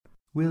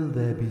Will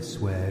there be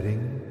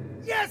swearing?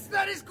 Yes,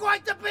 there is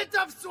quite a bit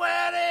of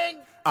swearing!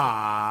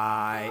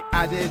 I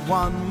added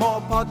one more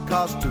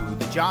podcast to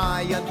the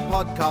giant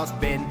podcast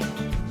bin.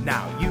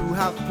 Now you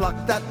have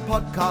plucked that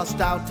podcast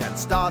out and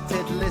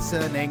started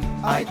listening.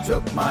 I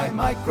took my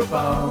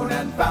microphone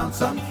and found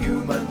some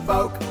human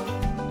folk.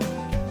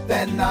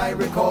 Then I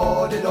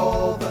recorded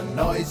all the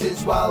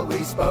noises while we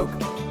spoke.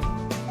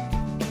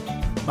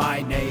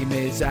 My name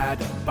is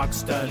Adam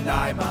Buxton,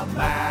 I'm a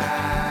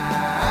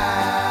man.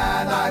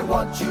 I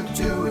want you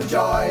to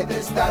enjoy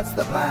this, that's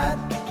the plan.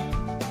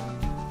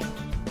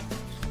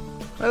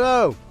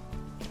 Hello,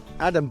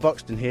 Adam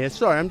Buxton here.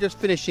 Sorry, I'm just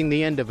finishing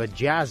the end of a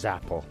jazz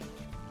apple.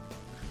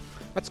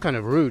 That's kind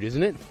of rude,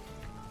 isn't it?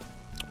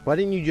 Why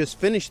didn't you just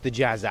finish the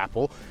jazz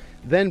apple,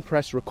 then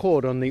press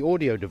record on the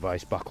audio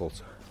device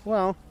buckles?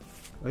 Well,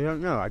 I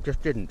don't know, I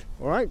just didn't,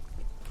 alright?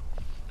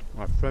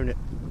 I've thrown it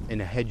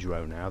in a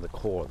hedgerow now, the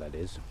core, that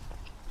is.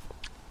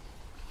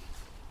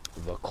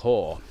 The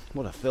Core.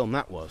 What a film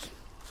that was.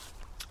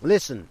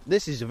 Listen,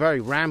 this is a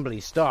very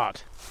rambly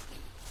start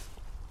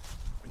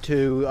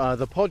to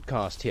the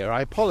podcast here.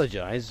 I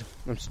apologise.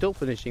 I'm still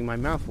finishing my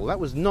mouthful. That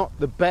was not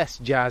the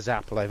best jazz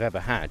apple I've ever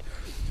had.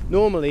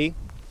 Normally,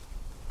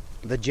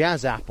 the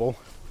jazz apple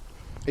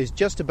is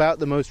just about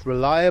the most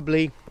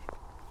reliably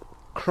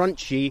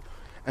crunchy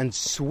and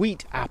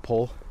sweet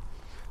apple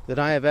that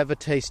I have ever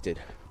tasted.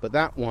 But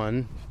that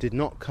one did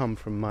not come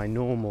from my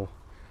normal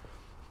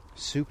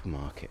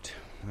supermarket.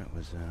 That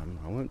was,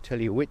 I won't tell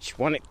you which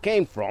one it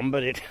came from,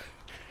 but it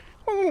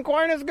wasn't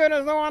quite as good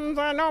as the ones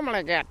I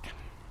normally get.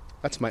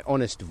 That's my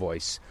honest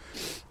voice.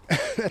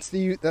 That's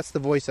the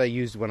voice I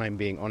use when I'm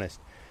being honest.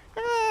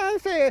 I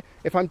say,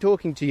 if I'm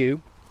talking to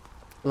you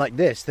like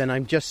this, then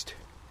I'm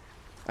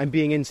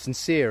being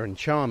insincere and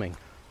charming.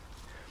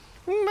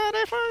 But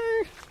if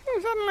I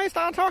suddenly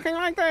start talking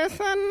like this,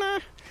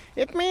 then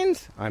it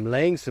means I'm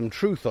laying some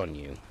truth on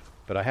you,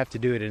 but I have to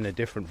do it in a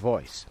different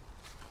voice.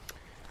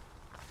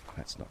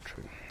 That's not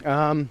true.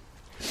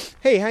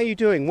 Hey, how you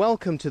doing?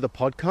 Welcome to the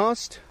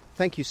podcast.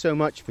 Thank you so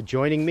much for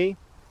joining me.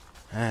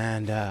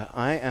 And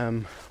I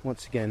am,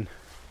 once again,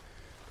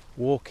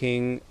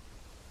 walking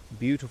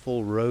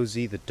beautiful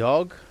Rosie the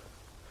dog.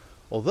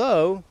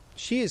 Although,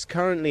 she is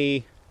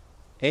currently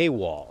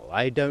AWOL.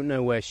 I don't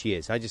know where she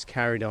is. I just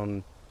carried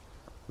on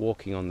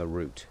walking on the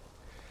route.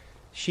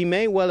 She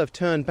may well have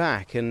turned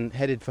back and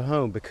headed for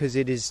home because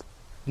it is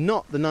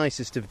not the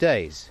nicest of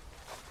days.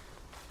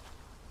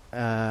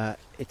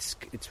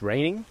 It's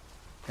raining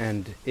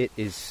and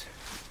it's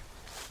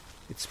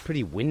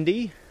pretty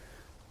windy.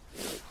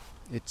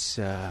 It's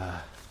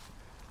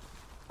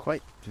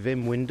quite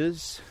Vim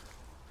Winders,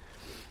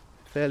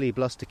 fairly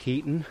Bluster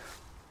Keaton,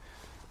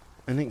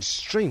 and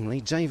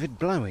extremely David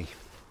Blowie.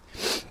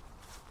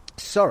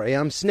 Sorry,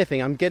 I'm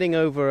sniffing. I'm getting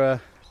over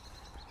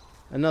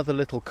another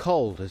little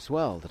cold as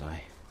well that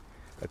I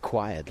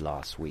acquired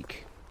last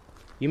week.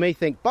 You may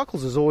think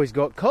Buckles has always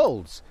got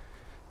colds.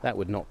 That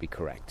would not be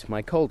correct.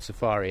 My Cold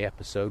Safari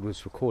episode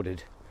was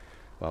recorded,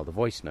 well, the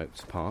voice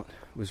notes part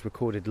was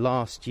recorded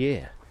last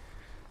year.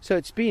 So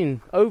it's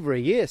been over a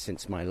year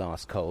since my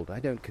last cold. I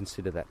don't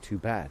consider that too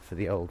bad for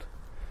the old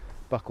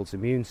Buckles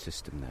immune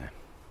system there.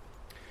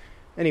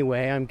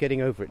 Anyway, I'm getting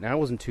over it now. It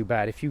wasn't too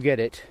bad. If you get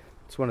it,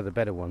 it's one of the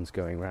better ones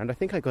going around. I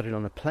think I got it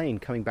on a plane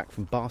coming back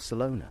from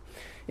Barcelona.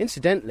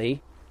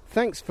 Incidentally,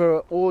 thanks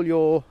for all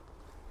your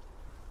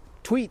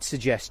tweet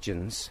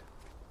suggestions.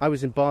 I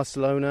was in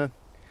Barcelona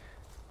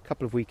a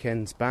couple of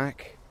weekends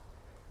back,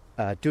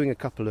 doing a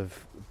couple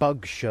of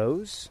bug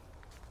shows,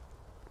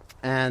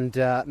 and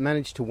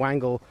managed to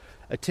wangle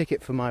a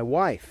ticket for my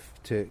wife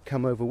to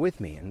come over with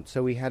me. And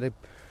so we had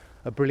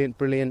a brilliant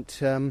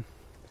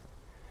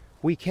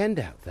weekend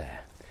out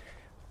there.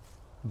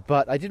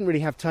 But I didn't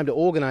really have time to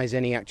organise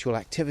any actual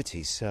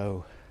activities,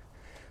 so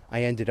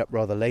I ended up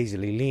rather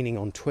lazily leaning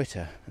on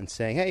Twitter and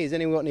saying, hey, has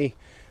anyone got any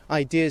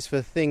ideas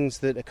for things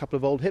that a couple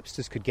of old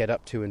hipsters could get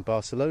up to in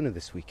Barcelona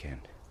this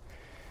weekend?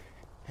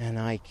 And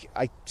I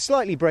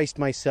slightly braced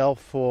myself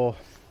for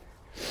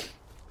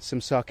some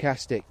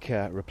sarcastic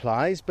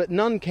replies, but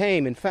none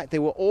came. In fact, they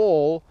were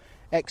all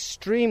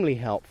extremely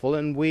helpful,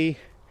 and we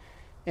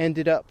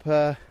ended up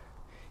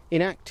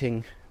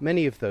enacting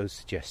many of those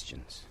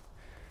suggestions.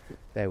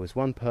 There was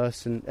one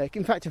person,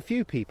 in fact a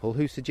few people,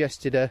 who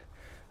suggested a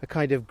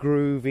kind of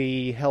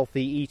groovy,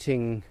 healthy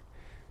eating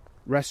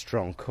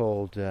restaurant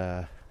called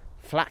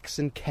Flax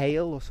and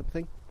Kale or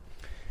something.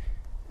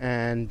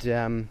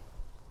 And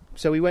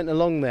so we went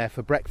along there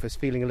for breakfast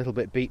feeling a little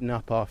bit beaten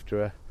up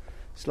after a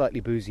slightly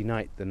boozy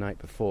night the night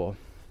before.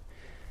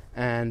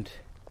 And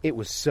it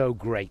was so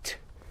great.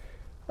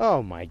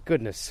 Oh my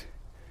goodness.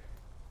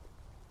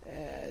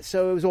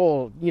 So it was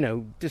all,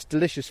 just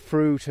delicious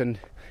fruit, and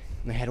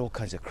they had all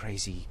kinds of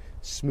crazy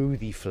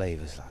smoothie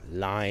flavours like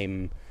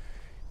lime,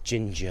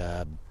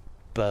 ginger,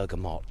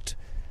 bergamot,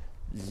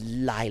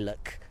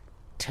 lilac,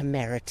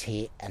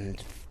 temerity,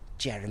 and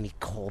Jeremy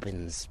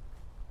Corbyn's,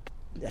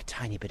 a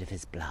tiny bit of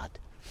his blood.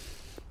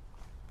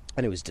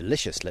 And it was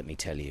delicious, let me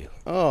tell you.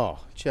 Oh,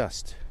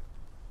 just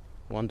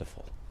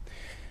wonderful.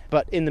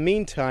 But in the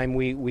meantime,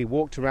 we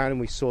walked around and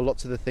we saw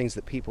lots of the things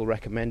that people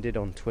recommended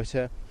on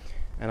Twitter.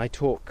 And I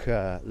talk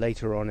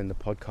later on in the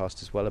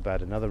podcast as well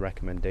about another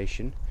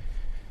recommendation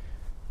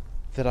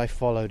that I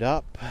followed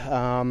up.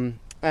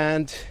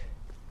 And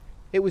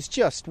it was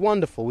just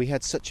wonderful. We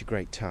had such a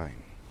great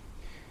time.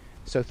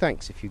 So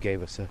thanks if you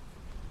gave us a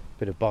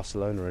bit of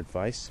Barcelona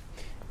advice.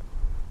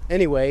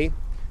 Anyway,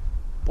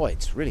 boy,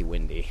 it's really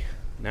windy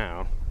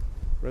now.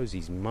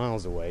 Rosie's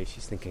miles away.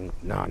 She's thinking,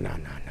 no.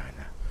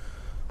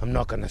 I'm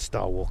not going to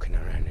start walking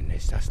around in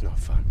this. That's not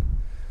fun.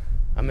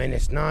 I mean,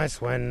 it's nice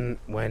when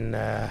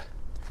the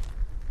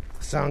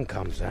sun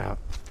comes out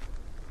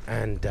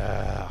and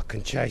I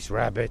can chase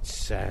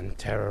rabbits and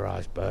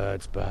terrorize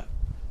birds, but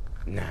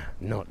nah,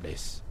 not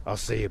this. I'll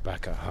see you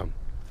back at home.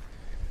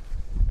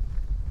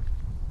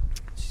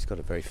 She's got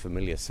a very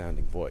familiar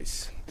sounding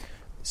voice.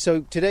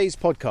 So today's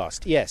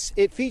podcast, yes,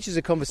 it features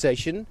a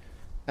conversation,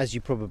 as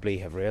you probably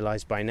have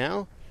realized by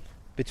now,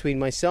 between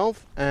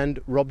myself and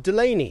Rob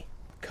Delaney,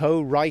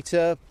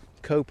 co-writer,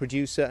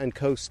 co-producer and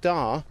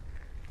co-star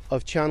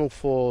of Channel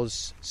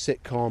 4's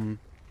sitcom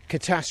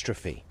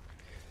Catastrophe.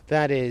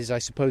 That is, I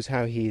suppose,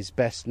 how he is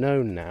best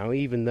known now,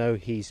 even though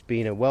he's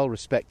been a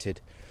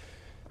well-respected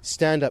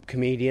stand-up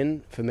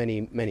comedian for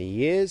many, many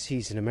years.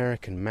 He's an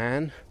American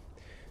man.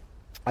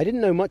 I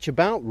didn't know much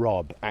about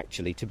Rob,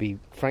 actually, to be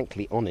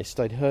frankly honest.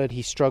 I'd heard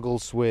he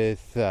struggles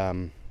with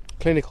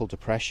clinical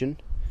depression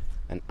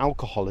and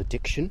alcohol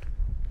addiction,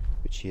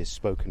 which he has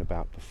spoken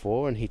about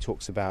before, and he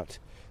talks about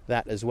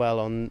that as well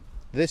on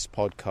this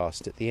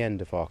podcast at the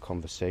end of our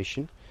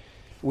conversation.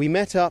 We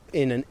met up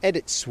in an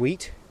edit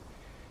suite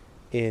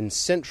in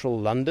central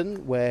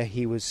London, where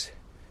he was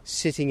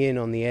sitting in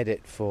on the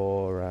edit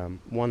for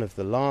one of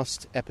the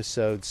last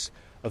episodes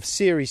of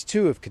Series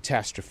 2 of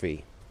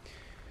Catastrophe.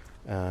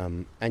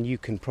 And you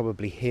can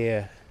probably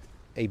hear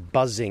a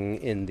buzzing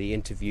in the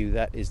interview.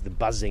 That is the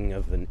buzzing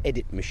of an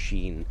edit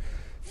machine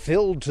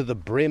filled to the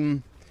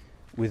brim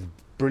with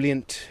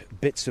brilliant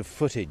bits of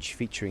footage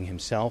featuring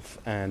himself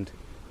and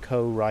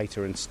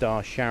co-writer and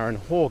star Sharon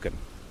Horgan,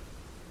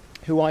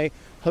 who I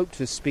hope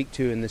to speak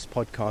to in this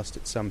podcast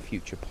at some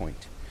future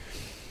point.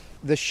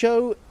 The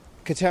show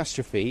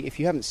Catastrophe, if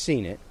you haven't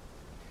seen it,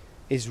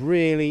 is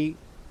really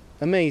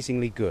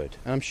amazingly good.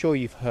 And I'm sure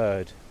you've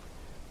heard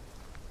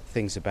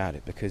things about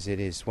it, because it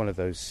is one of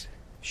those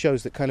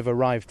shows that kind of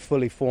arrived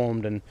fully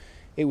formed, and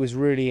it was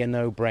really a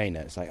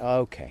no-brainer. It's like,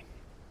 okay,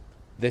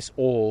 this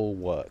all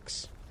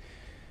works.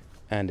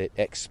 And it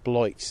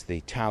exploits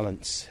the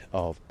talents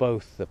of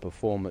both the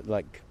performers,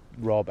 like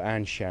Rob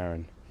and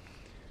Sharon,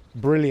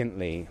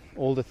 brilliantly.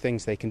 All the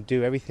things they can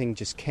do, everything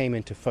just came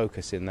into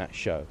focus in that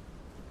show.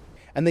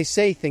 And they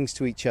say things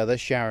to each other,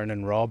 Sharon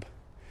and Rob,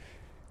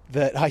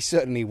 that I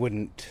certainly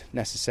wouldn't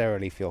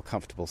necessarily feel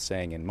comfortable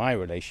saying in my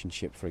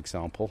relationship, for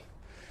example.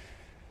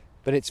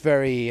 But it's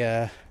very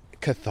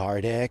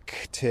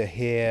cathartic to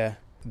hear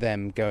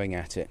them going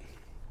at it.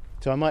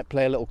 So I might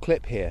play a little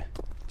clip here,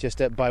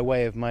 just by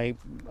way of my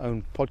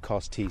own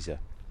podcast teaser.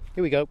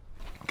 Here we go.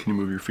 Can you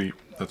move your feet?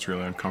 That's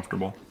really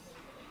uncomfortable.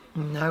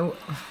 No.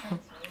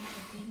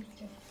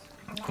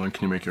 Well,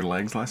 can you make your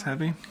legs less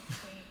heavy?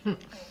 Are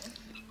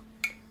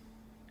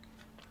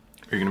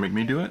you going to make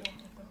me do it?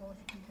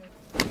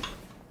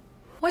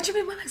 Why'd you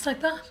make my legs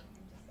like that?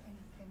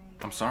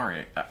 I'm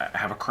sorry. I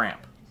have a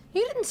cramp.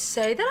 You didn't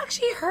say. That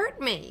actually hurt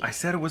me. I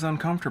said it was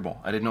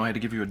uncomfortable. I didn't know I had to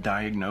give you a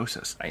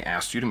diagnosis. I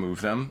asked you to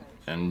move them,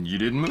 and you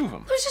didn't move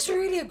them. It was just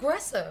really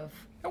aggressive.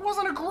 It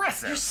wasn't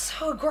aggressive. You're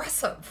so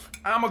aggressive.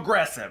 I'm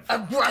aggressive.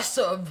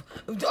 Aggressive.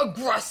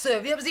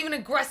 Aggressive. It was even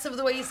aggressive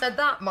the way you said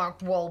that, Mark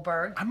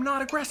Wahlberg. I'm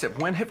not aggressive.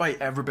 When have I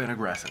ever been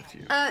aggressive to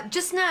you?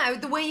 Just now,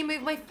 the way you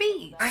move my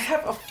feet. I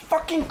have a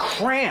fucking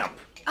cramp.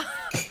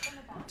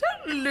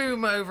 Don't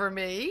loom over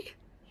me.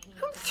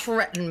 Don't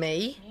threaten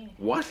me.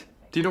 What?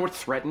 Do you know what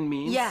threaten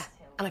means? Yeah,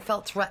 and I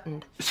felt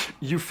threatened.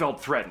 You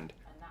felt threatened.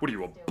 What are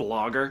you, a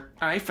blogger?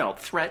 I felt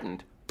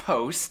threatened.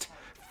 Post.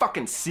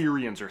 Fucking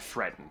Syrians are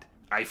threatened.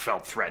 I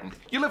felt threatened.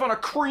 You live on a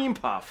cream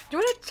puff. Do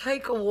you want to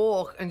take a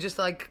walk and just,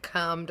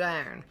 calm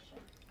down?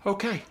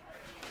 Okay.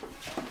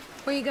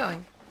 Where are you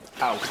going?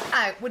 Out.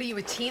 Out? What are you,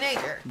 a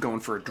teenager? Going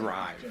for a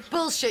drive.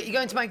 Bullshit, you're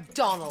going to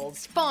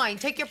McDonald's. Fine,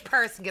 take your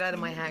purse and get out of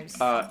my house.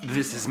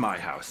 This is my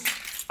house.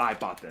 I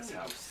bought this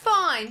house.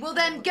 Fine, well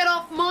then get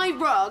off my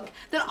rug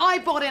that I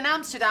bought in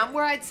Amsterdam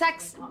where I had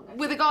sex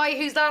with a guy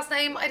whose last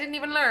name I didn't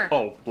even learn.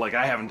 Oh,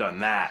 I haven't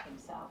done that.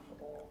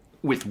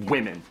 With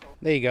women.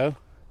 There you go.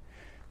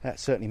 That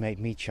certainly made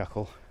me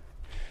chuckle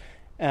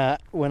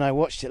when I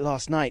watched it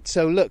last night.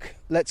 So look,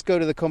 let's go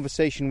to the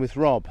conversation with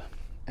Rob,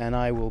 and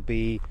I will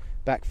be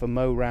back for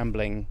Mo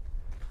rambling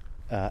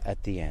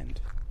at the end.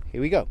 Here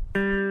we go.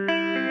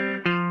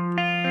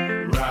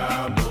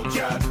 Ramble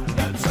chat,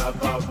 let's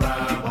have a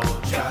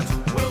ramble chat.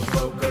 We'll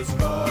focus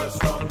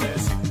first on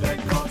this,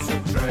 then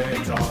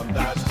concentrate on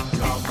that.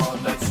 Come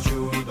on, let's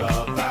chew the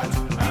fat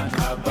and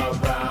have a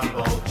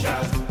ramble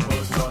chat.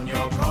 Put on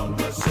your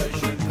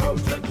conversation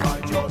coat and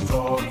find your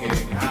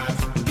talking hat.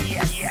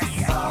 Yes, yes,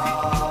 yes.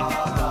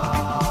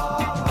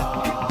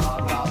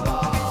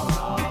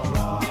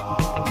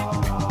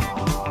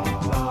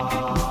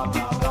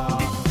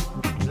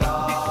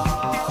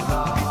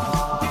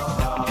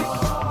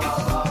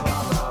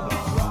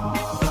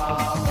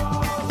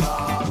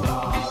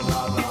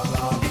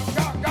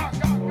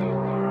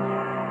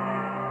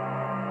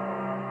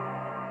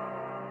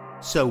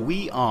 So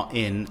we are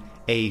in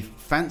a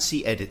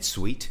fancy edit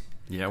suite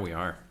Yeah, we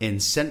are. in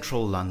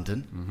central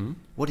London. Mm-hmm.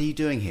 What are you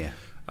doing here?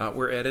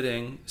 We're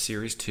editing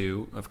Series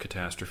 2 of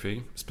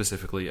Catastrophe,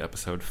 specifically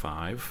Episode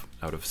 5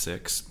 out of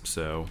 6,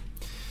 so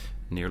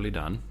nearly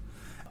done.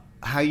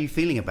 How are you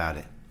feeling about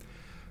it?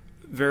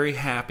 Very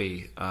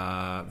happy,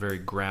 very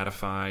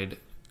gratified,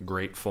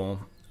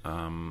 grateful.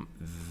 I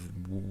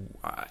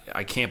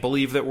can't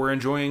believe that we're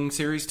enjoying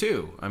Series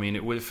 2. I mean,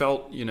 it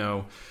felt,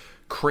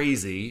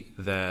 crazy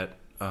that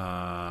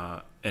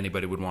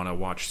anybody would want to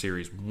watch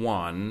Series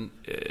 1.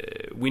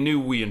 We knew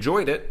we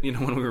enjoyed it,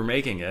 when we were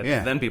making it.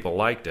 Yeah. Then people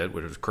liked it,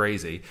 which was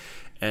crazy.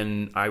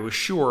 And I was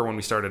sure when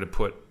we started to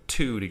put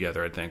 2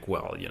 together, I'd think,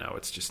 well,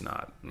 it's just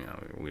not,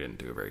 we didn't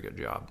do a very good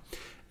job.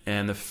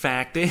 And the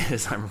fact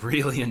is, I'm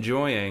really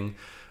enjoying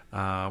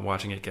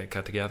watching it get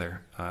cut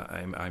together.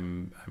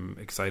 I'm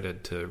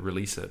excited to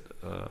release it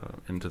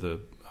into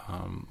the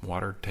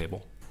water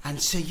table. And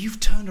so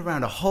you've turned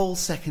around a whole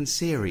second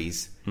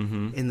series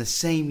in the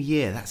same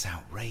year. That's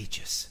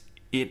outrageous.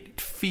 It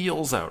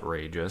feels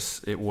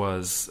outrageous. It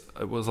was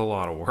a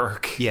lot of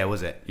work. Yeah,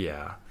 was it?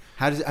 Yeah.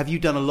 Have you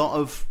done a lot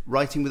of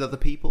writing with other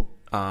people?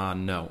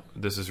 No.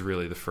 This is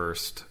really the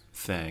first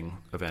thing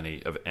of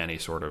any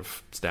sort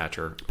of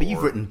stature. But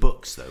you've written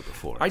books, though,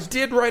 before. I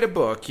did write a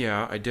book,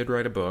 yeah. I did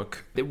write a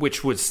book,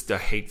 which was a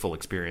hateful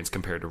experience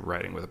compared to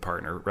writing with a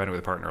partner. Writing with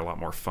a partner, a lot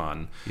more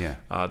fun. Yeah.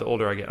 The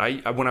older I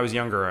get, when I was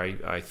younger,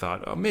 I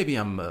thought, oh, maybe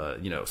I'm a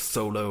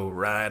solo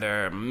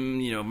writer,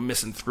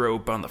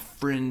 misanthrope on the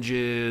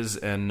fringes.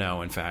 And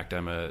no, in fact,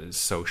 I'm a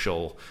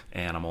social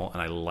animal,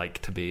 and I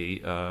like to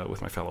be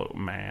with my fellow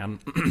man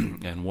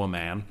and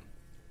woman.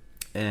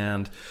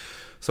 And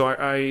so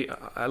I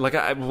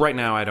right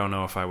now, I don't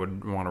know if I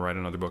would want to write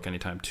another book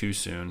anytime too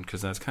soon,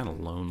 because that's kind of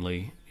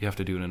lonely. You have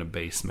to do it in a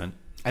basement.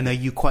 And are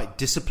you quite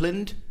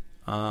disciplined?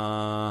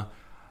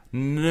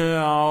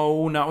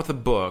 No, not with a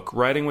book.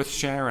 Writing with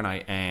Sharon, I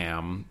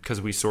am,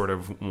 because we sort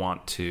of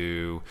want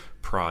to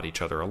prod each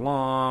other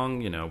along.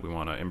 We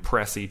want to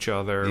impress each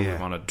other. Yeah.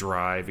 We want to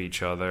drive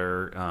each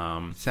other.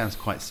 Sounds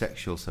quite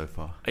sexual so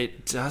far.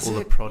 It does. All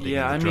the prodding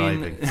yeah, and the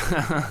driving.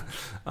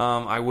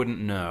 I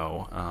wouldn't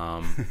know.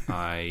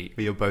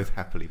 But you're both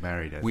happily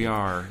married, I think. We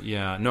are,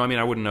 yeah. No,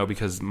 I wouldn't know,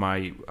 because the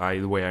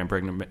way I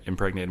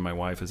impregnated my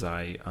wife is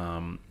I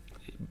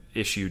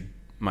issued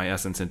my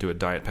essence into a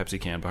Diet Pepsi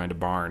can behind a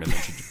barn, and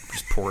then she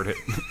just poured it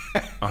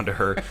onto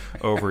her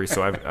ovary.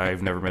 So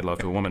I've never made love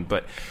to a woman,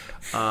 but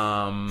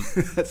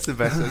that's the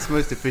best. That's the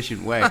most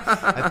efficient way.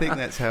 I think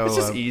that's how it's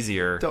just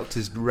easier.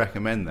 Doctors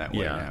recommend that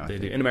way now. Yeah, they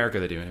do. In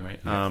America, they do anyway.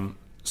 Yeah.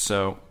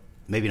 So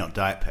maybe not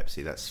Diet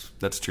Pepsi.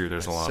 That's true.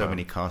 There's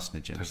many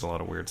carcinogens. There's a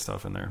lot of weird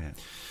stuff in there. Yeah.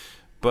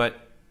 But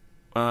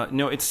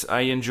no, I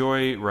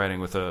enjoy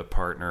writing with a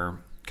partner,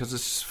 because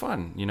it's just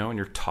fun, and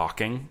you're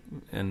talking,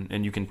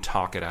 and you can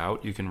talk it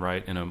out. You can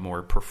write in a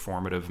more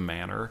performative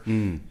manner,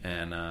 and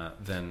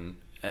then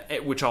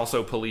which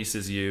also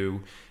polices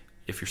you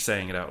if you're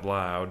saying it out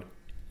loud.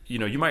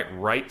 You might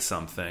write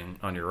something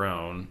on your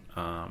own,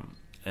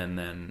 and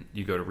then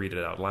you go to read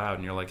it out loud,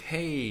 and you're like,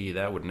 hey,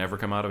 that would never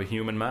come out of a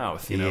human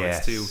mouth.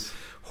 Yes. It's too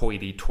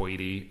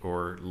hoity-toity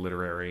or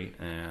literary,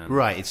 and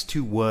right, it's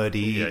too wordy.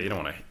 Yeah, you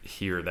don't want to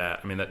hear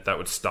that. That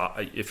would stop.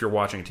 If you're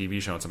watching a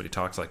TV show and somebody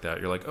talks like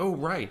that, you're like, oh,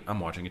 right, I'm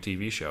watching a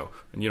TV show,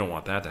 and you don't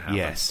want that to happen.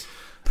 Yes.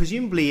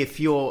 Presumably, if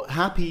you're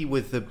happy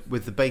with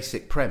the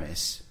basic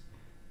premise,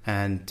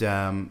 and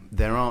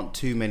there aren't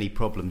too many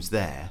problems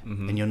there,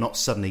 and you're not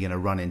suddenly going to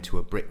run into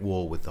a brick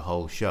wall with the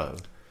whole show,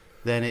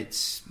 then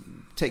it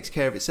takes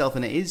care of itself,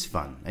 and it is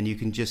fun, and you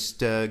can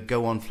just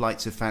go on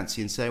flights of fancy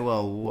and say,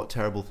 well, what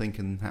terrible thing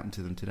can happen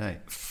to them today?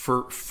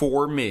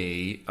 For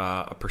me,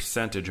 a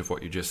percentage of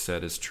what you just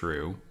said is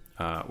true,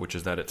 which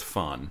is that it's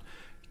fun.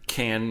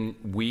 Can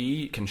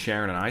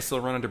Sharon and I still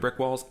run into brick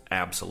walls?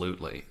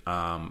 Absolutely.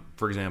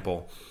 For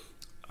example,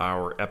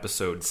 our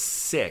episode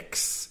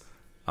 6,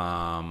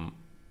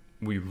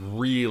 we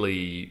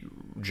really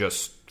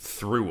just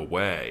threw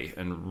away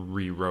and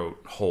rewrote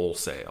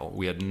wholesale.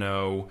 We had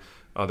no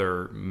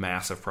other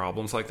massive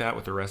problems like that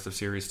with the rest of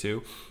Series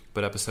 2.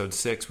 But episode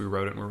 6, we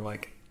wrote it and we were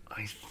like,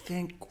 I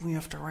think we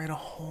have to write a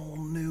whole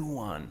new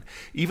one.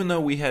 Even though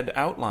we had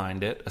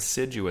outlined it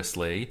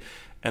assiduously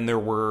and there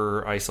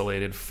were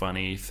isolated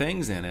funny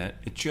things in it,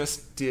 it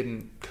just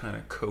didn't kind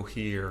of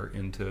cohere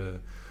into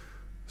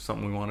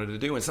something we wanted to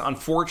do. And so,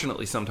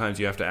 unfortunately, sometimes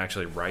you have to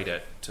actually write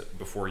it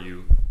before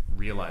you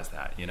realize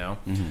that,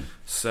 Mm-hmm.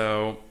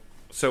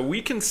 So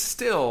we can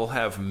still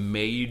have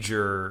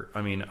major.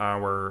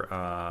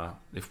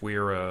 If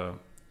we're a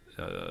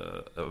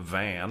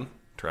van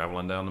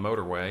traveling down the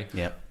motorway,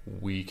 yep,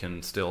 we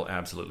can still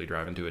absolutely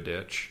drive into a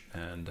ditch.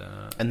 And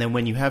then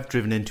when you have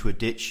driven into a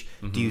ditch,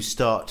 do you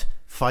start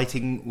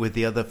fighting with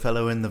the other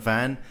fellow in the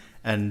van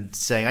and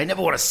saying, I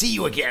never want to see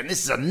you again,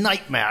 this is a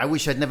nightmare, I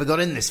wish I'd never got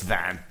in this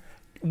van?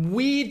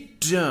 We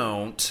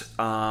don't.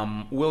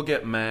 We'll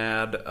get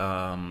mad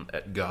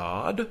at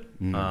God.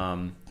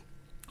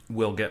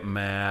 We'll get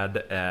mad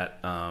at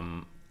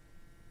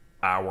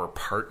our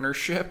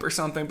partnership or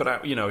something,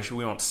 but we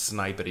won't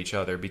snipe at each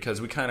other,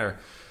 because we kind of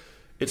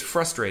it's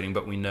frustrating,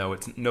 but we know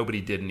nobody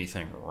did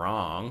anything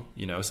wrong.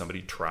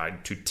 Somebody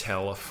tried to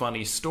tell a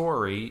funny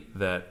story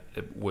that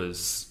it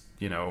was,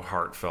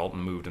 heartfelt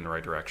and moved in the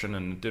right direction,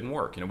 and it didn't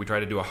work. We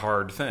tried to do a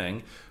hard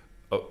thing.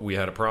 We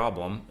had a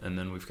problem, and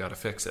then we've got to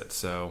fix it.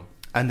 So,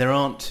 and there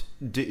aren't.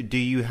 Do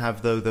you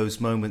have those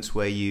moments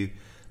where you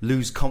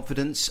lose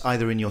confidence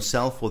either in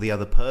yourself or the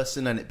other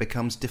person, and it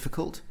becomes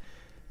difficult,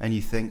 and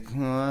you think,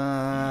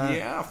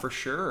 yeah, for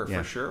sure.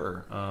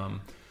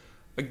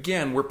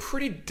 Again, we're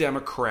pretty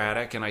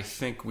democratic, and I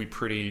think we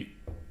pretty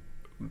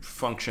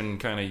function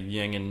kind of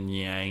yin and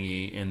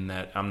yangy in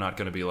that I'm not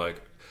going to be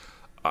like,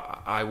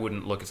 I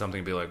wouldn't look at something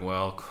and be like,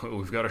 well,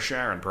 we've got a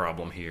Sharon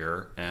problem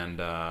here,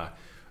 and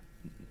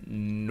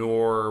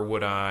nor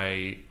would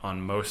I,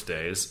 on most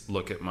days,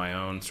 look at my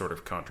own sort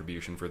of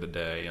contribution for the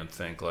day and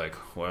think like,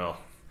 well,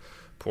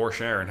 poor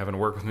Sharon having to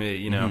work with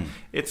me.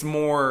 It's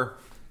more,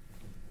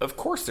 of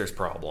course there's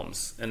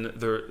problems, and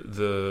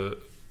the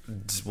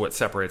what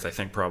separates, I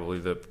think, probably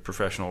the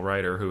professional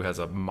writer who has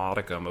a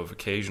modicum of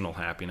occasional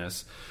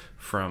happiness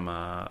from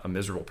a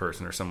miserable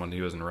person or someone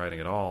who isn't writing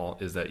at all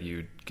is that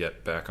you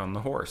get back on the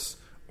horse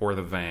or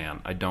the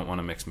van. I don't want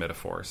to mix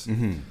metaphors.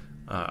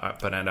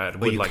 But I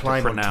would like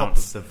to pronounce... on top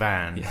of the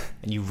van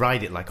and you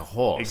ride it like a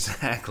horse.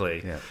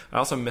 Exactly. Yeah. I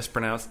also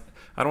mispronounced...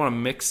 I don't want to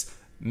mix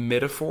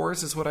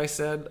metaphors, is what I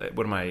said.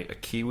 What am I, a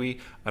Kiwi?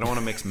 I don't want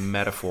to mix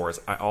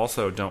metaphors. I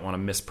also don't want to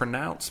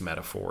mispronounce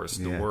metaphors,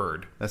 the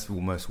word. That's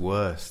almost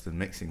worse than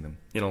mixing them.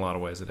 In a lot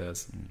of ways it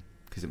is.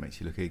 Because it makes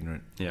you look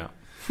ignorant. Yeah.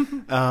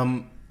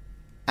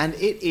 And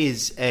it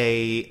is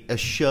a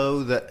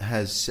show that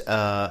has...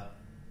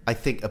 I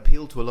think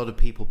appealed to a lot of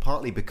people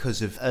partly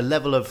because of a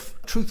level of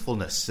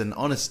truthfulness and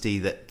honesty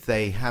that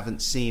they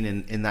haven't seen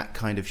in that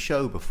kind of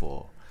show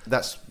before.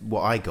 That's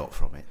what I got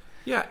from it.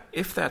 Yeah,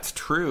 if that's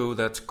true,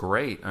 that's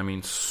great. I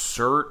mean,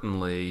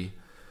 certainly,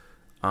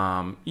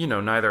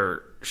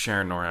 neither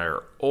Sharon nor I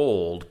are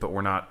old, but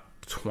we're not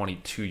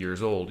 22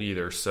 years old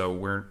either. So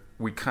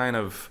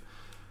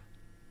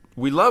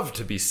we love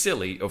to be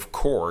silly, of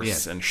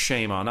course, and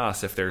shame on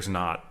us if there's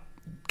not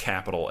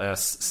capital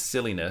S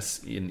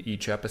silliness in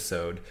each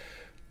episode.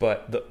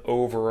 But the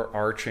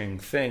overarching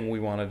thing, we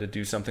wanted to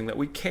do something that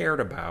we cared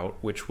about,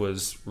 which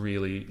was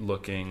really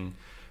looking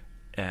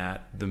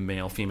at the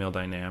male-female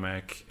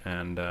dynamic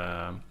and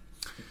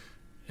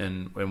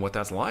what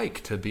that's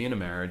like to be in a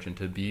marriage and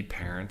to be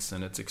parents.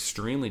 And it's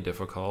extremely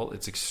difficult.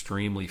 It's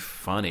extremely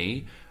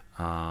funny.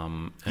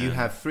 You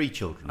have 3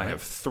 children, right? I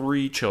have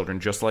 3 children,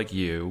 just like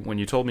you. When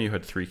you told me you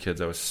had 3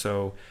 kids, I was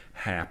so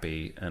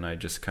happy, and I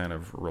just kind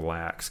of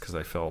relaxed because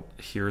I felt,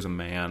 here's a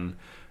man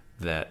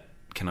that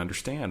can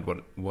understand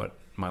what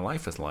my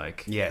life is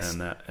like. Yes.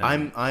 And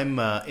I'm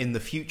in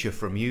the future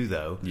from you,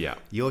 though. Yeah.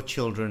 Your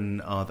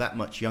children are that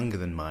much younger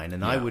than mine,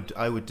 and I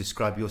would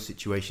describe your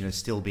situation as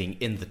still being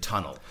in the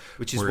tunnel,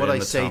 which is what I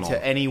say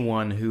to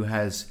anyone who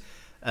has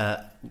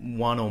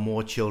 1 or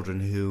more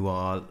children who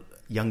are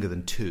younger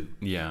than 2.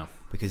 Yeah.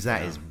 Because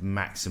that is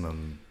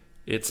maximum.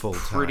 It's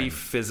pretty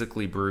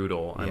physically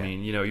brutal. I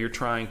mean, you're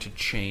trying to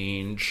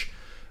change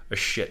a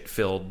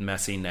shit-filled,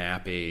 messy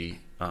nappy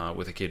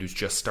with a kid who's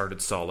just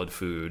started solid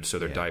food, so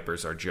their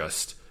diapers are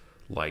just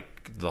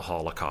like the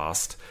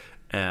Holocaust.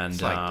 And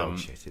it's like dog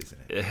shit,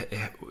 isn't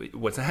it?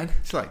 What's that?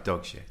 It's like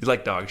dog shit. It's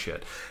like dog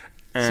shit.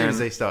 As soon as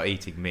they start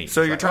eating meat.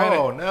 So you're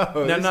trying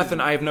nothing.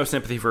 I have no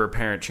sympathy for a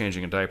parent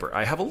changing a diaper.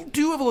 I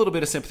do have a little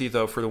bit of sympathy,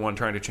 though, for the one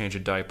trying to change a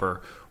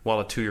diaper while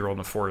a 2-year-old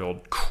and a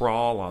 4-year-old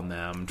crawl on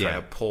them, try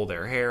to pull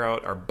their hair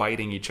out, are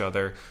biting each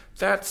other.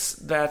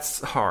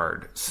 That's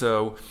hard.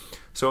 So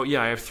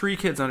yeah, I have 3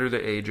 kids under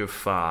the age of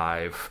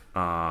 5.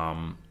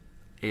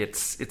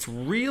 It's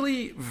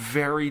really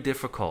very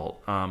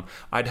difficult.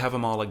 I'd have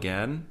them all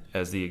again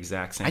as the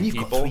exact same people.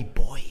 And you've got 3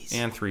 boys.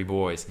 And 3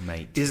 boys.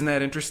 Mate. Isn't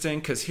that interesting?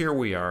 Because here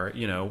we are,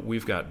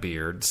 we've got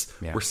beards.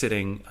 Yeah. We're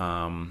sitting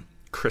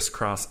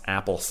crisscross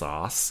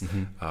applesauce.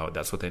 Mm-hmm.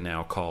 That's what they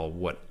now call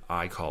what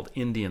I called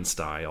Indian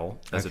style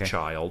as a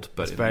child.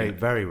 But it's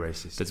very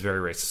racist. It's very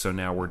racist. So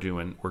now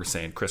we're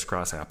saying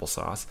crisscross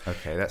applesauce.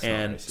 Okay, that's not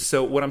and racist.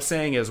 So what I'm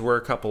saying is we're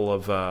a couple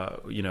of,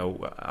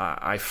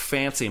 I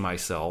fancy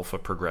myself a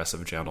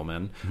progressive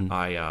gentleman. Mm-hmm.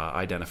 I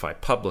identify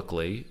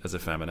publicly as a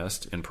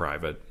feminist. In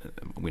private,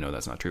 we know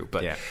that's not true.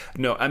 But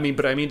no, I mean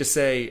to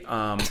say,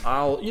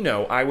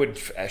 I would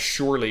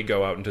surely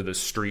go out into the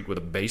street with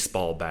a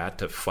baseball bat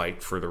to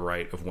fight for the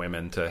right of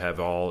women to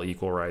have all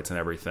equal rights and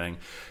everything.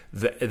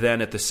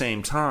 Then at the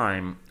same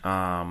time,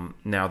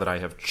 now that I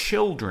have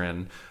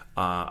children,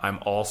 I'm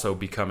also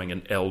becoming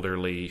an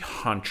elderly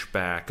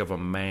hunchback of a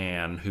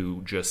man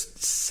who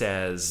just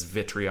says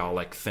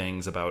vitriolic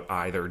things about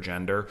either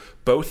gender,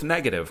 both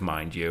negative,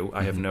 mind you. Mm-hmm.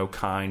 I have no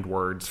kind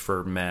words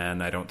for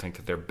men. I don't think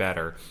that they're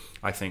better.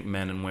 I think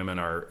men and women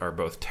are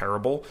both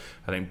terrible.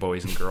 I think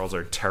boys and girls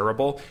are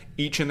terrible,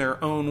 each in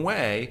their own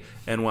way.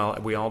 And while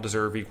we all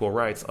deserve equal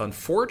rights,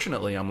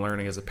 unfortunately, I'm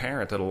learning as a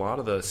parent that a lot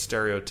of the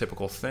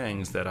stereotypical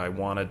things that I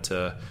wanted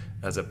to,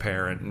 as a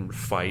parent, and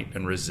fight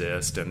and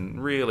resist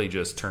and really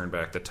just turn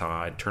back the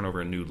tide, turn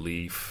over a new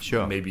leaf,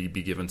 maybe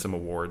be given some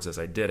awards as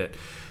I did it.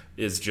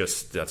 that's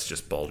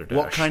just balderdash.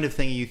 What kind of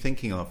thing are you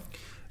thinking of?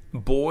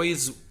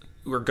 Boys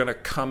are going to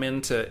come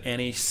into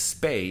any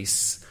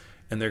space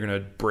and they're going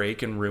to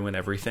break and ruin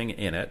everything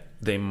in it.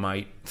 They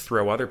might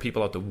throw other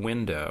people out the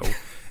window.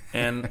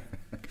 And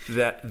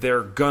that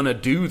they're going to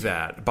do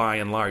that by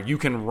and large. You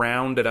can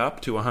round it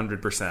up to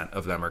 100%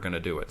 of them are going to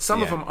do it.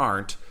 Some of them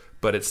aren't,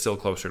 but it's still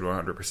closer to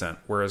 100%.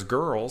 Whereas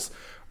girls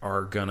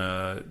are going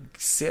to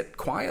sit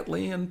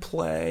quietly and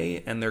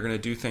play, and they're going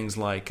to do things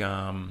like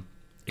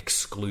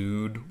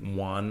exclude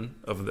one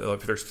of the...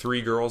 If there's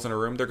 3 girls in a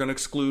room, they're going to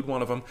exclude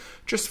one of them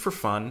just for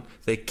fun.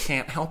 They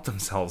can't help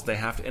themselves. They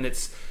have to... And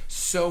it's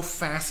so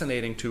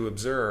fascinating to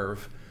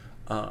observe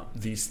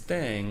these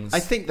things. I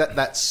think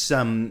that's...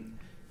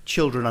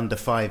 children under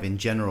 5 in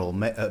general,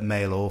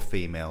 male or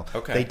female.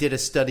 Okay. They did a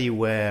study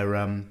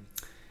where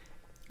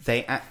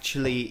they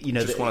actually,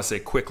 Just want to say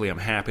quickly, I'm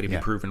happy to be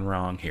proven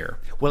wrong here.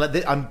 Well,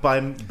 I'm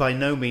by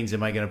no means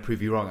am I going to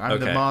prove you wrong.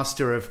 I'm the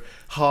master of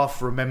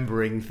half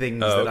remembering things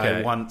that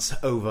I once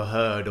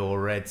overheard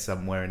or read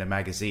somewhere in a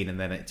magazine, and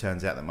then it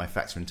turns out that my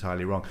facts are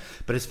entirely wrong.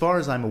 But as far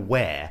as I'm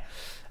aware,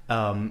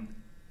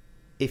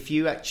 if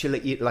you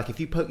actually, if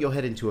you poke your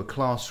head into a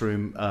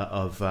classroom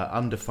of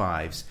under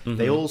 5s,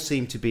 they all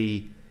seem to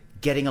be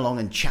getting along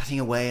and chatting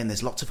away, and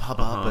there's lots of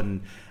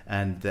hubbub,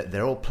 and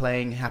they're all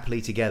playing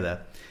happily together.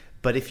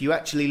 But if you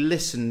actually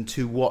listen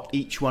to what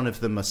each one of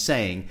them are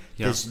saying,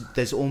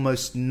 there's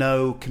almost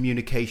no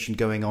communication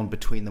going on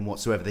between them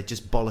whatsoever. They're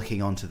just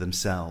bollocking onto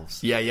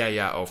themselves.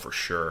 Yeah. Oh, for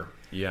sure.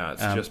 Yeah,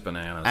 it's just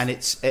bananas. And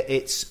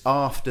it's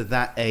after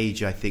that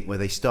age, I think, where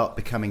they start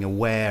becoming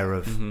aware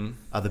of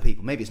other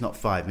people. Maybe it's not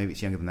 5, maybe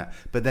it's younger than that.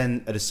 But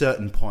then at a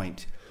certain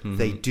point,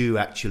 they do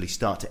actually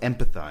start to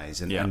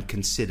empathize and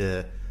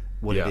consider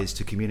what it is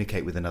to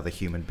communicate with another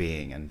human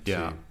being. And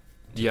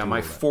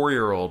my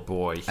 4-year-old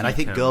boy. And I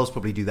think girls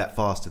probably do that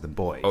faster than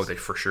boys. Oh, they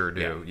for sure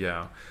do,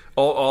 yeah.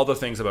 All the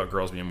things about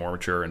girls being more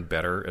mature and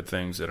better at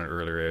things at an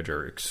earlier age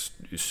are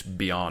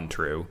beyond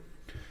true.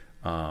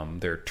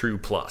 They're true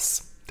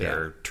plus.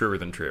 They're truer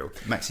than true.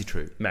 Maxi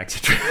true.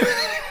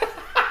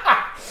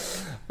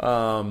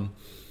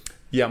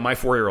 My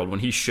 4-year-old, when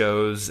he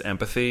shows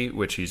empathy,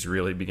 which he's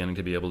really beginning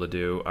to be able to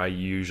do, I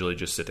usually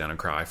just sit down and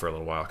cry for a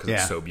little while because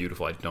it's so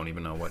beautiful. I don't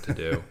even know what to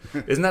do.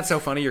 Isn't that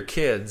so funny? Your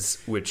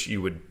kids, which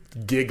you would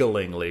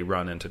gigglingly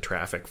run into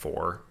traffic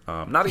for,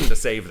 not even to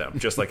save them,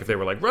 just like if they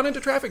were like, run into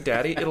traffic,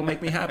 Daddy, it'll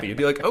make me happy. You'd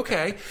be like,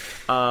 okay.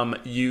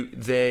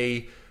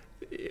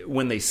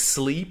 When they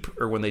sleep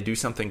or when they do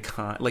something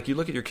like you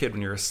look at your kid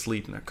when you're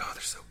asleep and they're, God,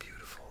 they're so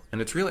beautiful. And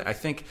it's really, I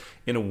think,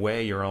 in a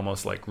way, you're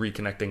almost like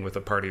reconnecting with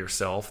a part of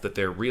yourself that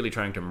they're really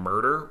trying to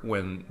murder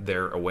when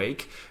they're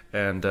awake.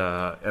 And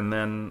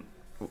then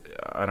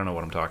I don't know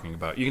what I'm talking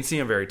about. You can see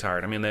I'm very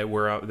tired. I mean, they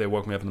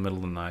woke me up in the middle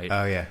of the night.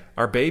 Oh, yeah.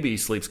 Our baby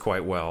sleeps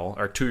quite well.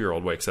 Our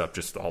 2-year-old wakes up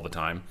just all the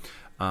time.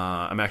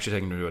 I'm actually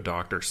taking him to a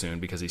doctor soon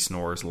because he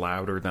snores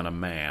louder than a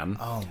man.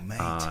 Oh,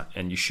 mate.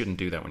 And you shouldn't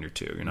do that when you're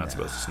 2. You're not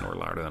supposed to snore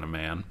louder than a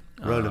man.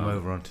 Roll him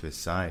over onto his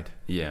side.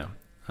 Yeah.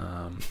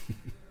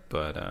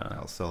 But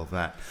I'll solve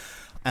that.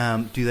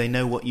 Do they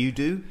know what you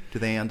do? Do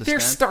they understand? They're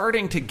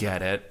starting to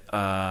get it.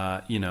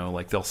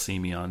 Like they'll see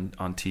me on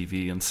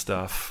TV and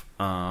stuff.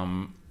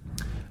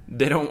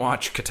 They don't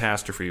watch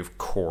Catastrophe, of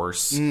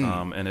course.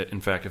 And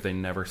in fact, if they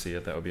never see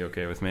it, that would be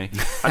okay with me.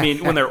 I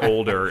mean, when they're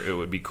older, it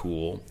would be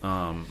cool.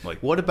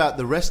 What about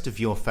the rest of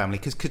your family?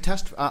 Because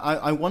Catastrophe,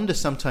 I wonder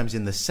sometimes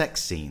in the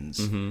sex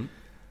scenes,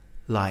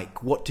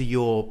 like, what do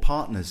your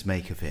partners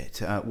make of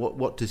it?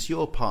 What does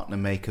your partner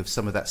make of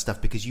some of that stuff?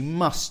 Because you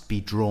must be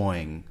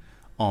drawing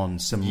on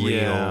some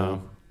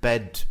real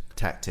bed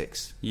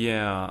tactics.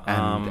 Yeah.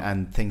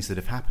 And things that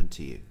have happened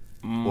to you.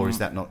 Or is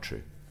that not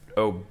true?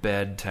 Oh,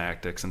 bed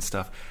tactics and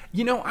stuff.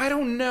 I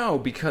don't know,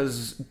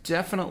 because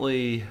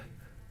definitely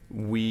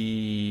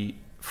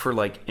for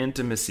like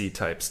intimacy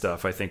type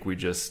stuff, I think we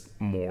just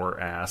more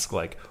ask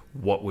like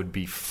what would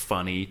be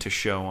funny to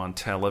show on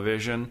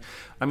television.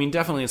 I mean,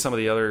 definitely in some of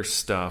the other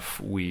stuff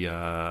we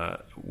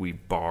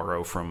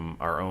borrow from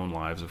our own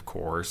lives, of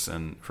course,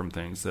 and from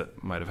things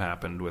that might have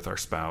happened with our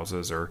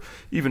spouses or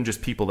even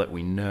just people that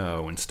we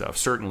know and stuff.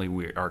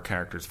 Certainly our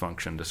characters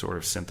function to sort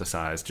of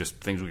synthesize just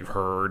things we've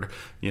heard,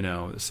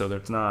 so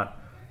that's not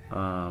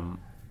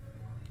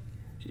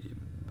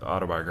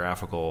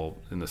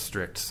autobiographical in the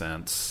strict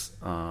sense.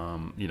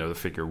 The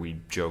figure we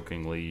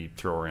jokingly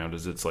throw around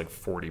is it's like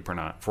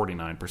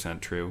 49%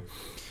 true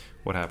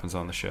what happens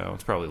on the show.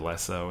 It's probably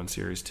less so in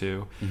series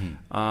 2.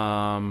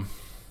 But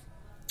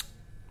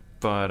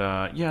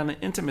in the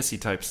intimacy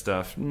type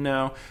stuff,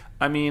 no.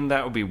 I mean,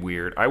 that would be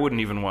weird. I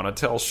wouldn't even want to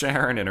tell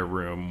Sharon in a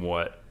room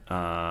what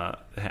my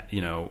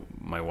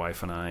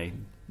wife and I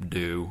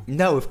do.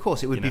 No, of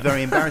course, it would be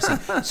very embarrassing.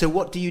 So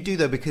what do you do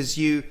though? Because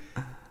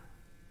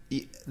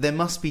there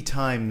must be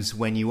times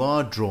when you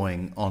are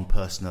drawing on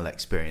personal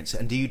experience,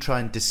 and do you try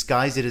and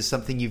disguise it as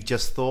something you've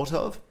just thought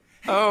of?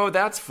 Oh,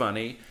 that's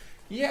funny.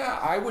 Yeah,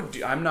 I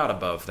would. I'm not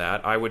above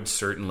that. I would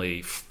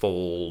certainly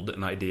fold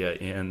an idea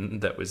in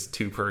that was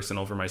too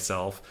personal for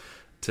myself.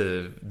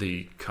 to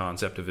the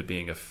concept of it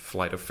being a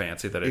flight of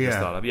fancy that I just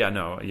thought of.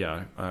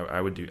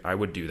 I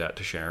would do that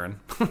to Sharon.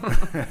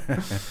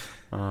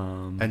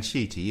 And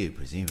she to you,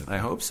 presumably. I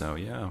hope so.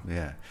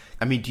 Yeah.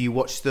 I mean, do you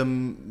watch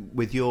them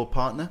with your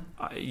partner?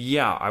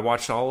 I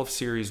watched all of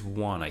series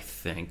 1, I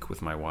think,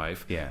 with my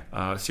wife.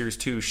 Series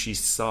 2, she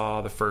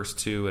saw the first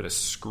 2 at a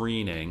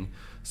screening.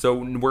 So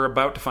we're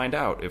about to find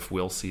out if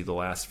we'll see the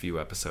last few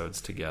episodes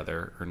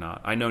together or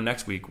not. I know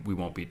next week we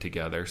won't be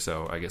together,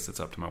 so I guess it's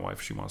up to my wife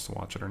if she wants to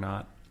watch it or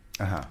not.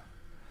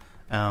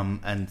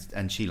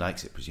 And she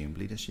likes it,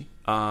 presumably, does she?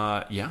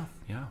 Yeah.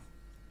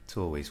 It's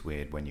always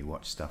weird when you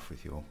watch stuff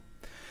with your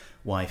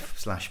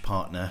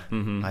wife/partner,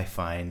 I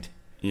find.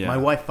 Yeah. My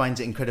wife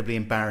finds it incredibly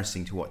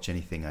embarrassing to watch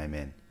anything I'm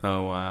in.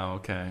 Oh, wow,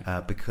 okay.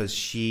 Because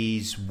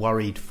she's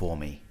worried for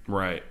me.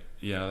 Right.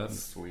 Yeah,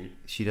 that's sweet.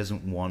 She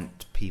doesn't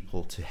want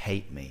people to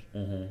hate me.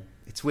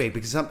 It's weird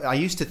because I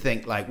used to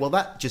think like, well,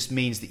 that just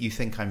means that you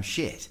think I'm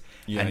shit.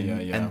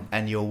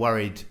 And you're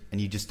worried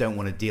and you just don't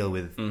want to deal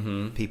with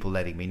people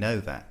letting me know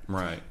that.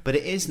 Right. But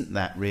it isn't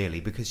that really,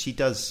 because she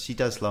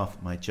does laugh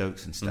at my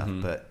jokes and stuff,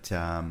 but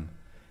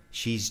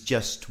she's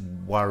just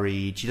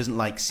worried. She doesn't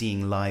like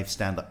seeing live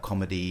stand-up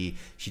comedy.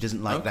 She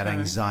doesn't like that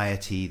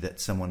anxiety that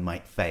someone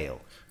might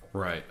fail.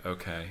 Right,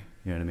 okay.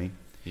 You know what I mean?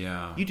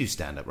 Yeah. You do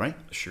stand-up, right?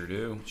 Sure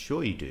do.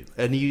 Sure you do.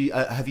 And you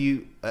have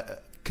you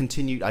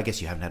continued? I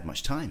guess you haven't had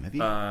much time, have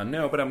you?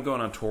 No, but I'm going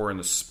on tour in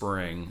the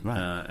spring,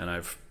 right. And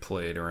I've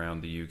played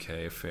around the UK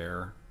a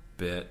fair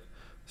bit.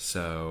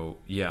 So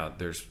yeah,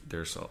 there's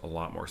a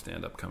lot more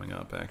stand-up coming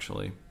up.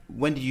 Actually,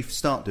 when did you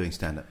start doing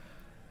stand-up?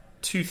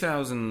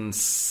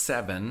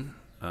 2007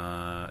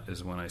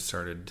 is when I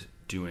started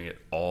doing it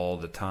all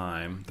the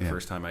time. The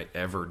first time I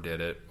ever did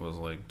it was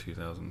like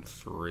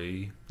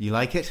 2003. You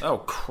like it? Oh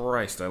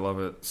Christ, I love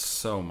it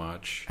so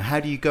much. How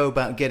do you go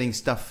about getting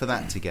stuff for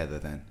that together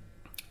then?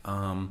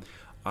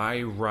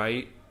 I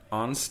write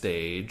on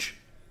stage.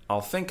 I'll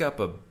think up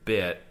a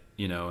bit,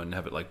 and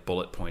have it like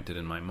bullet pointed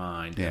in my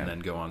mind, and then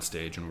go on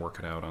stage and work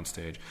it out on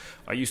stage.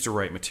 I used to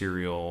write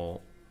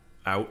material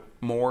out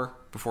more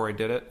before I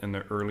did it in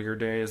the earlier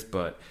days,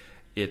 but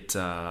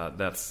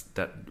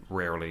that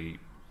rarely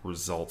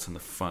results in the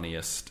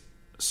funniest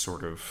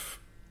sort of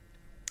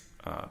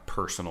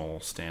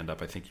personal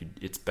stand-up. I think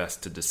it's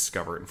best to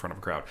discover it in front of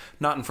a crowd,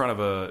 not in front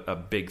of a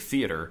big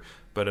theater,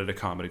 but at a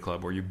comedy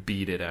club where you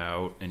beat it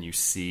out and you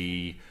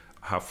see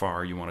how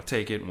far you want to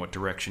take it and what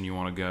direction you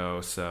want to go.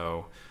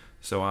 So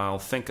I'll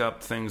think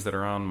up things that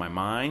are on my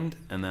mind,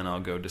 and then I'll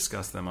go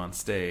discuss them on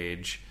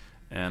stage.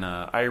 And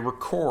I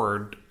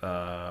record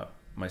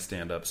my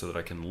stand-up so that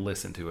I can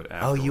listen to it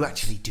afterwards. Oh, you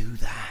actually do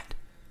that?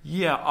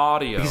 Yeah,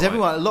 audio. Because a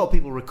lot of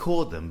people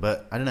record them,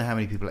 but I don't know how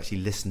many people actually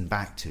listen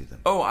back to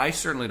them. Oh, I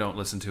certainly don't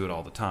listen to it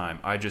all the time.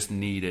 I just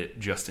need it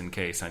just in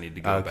case I need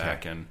to go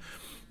back and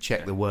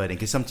check the wording.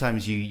 Because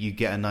sometimes you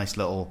get a nice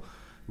little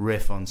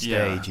riff on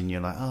stage and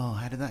you're like, oh,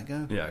 how did that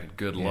go? Yeah,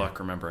 good luck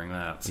remembering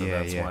that. So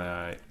that's why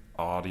I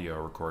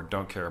audio record.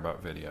 Don't care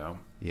about video.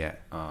 Yeah.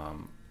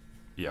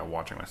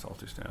 Watching myself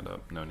do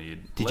stand-up, no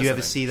need. Did you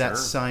ever see that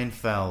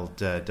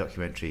Seinfeld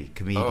documentary,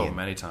 Comedian? Oh,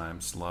 many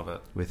times. Love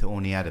it. With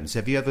Orny Adams.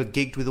 Have you ever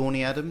gigged with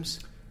Orny Adams?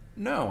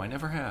 No, I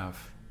never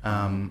have.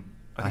 I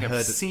think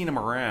I've seen him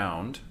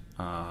around,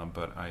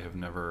 but I have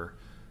never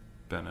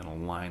been in a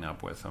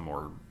lineup with him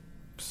or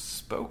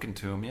spoken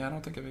to him. Yeah, I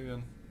don't think I've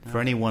even... For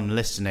anyone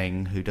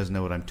listening who doesn't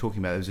know what I'm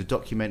talking about, there was a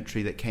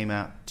documentary that came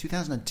out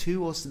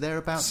 2002 or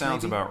thereabouts.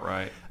 Sounds maybe? About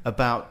right.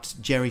 About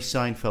Jerry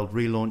Seinfeld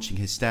relaunching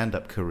his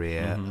stand-up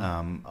career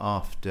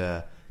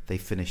after they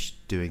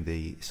finished doing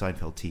the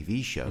Seinfeld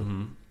TV show.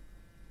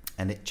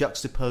 And it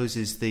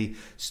juxtaposes the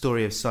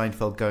story of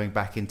Seinfeld going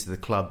back into the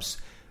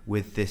clubs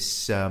with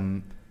this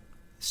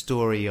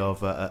story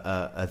of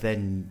a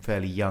then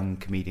fairly young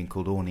comedian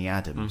called Orny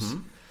Adams.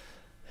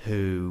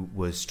 Who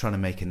was trying to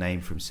make a name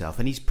for himself.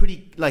 And he's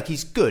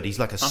he's good. He's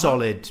like a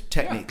solid,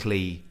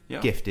 technically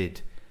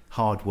gifted,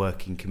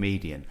 hard-working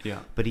comedian. Yeah.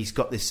 But he's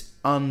got this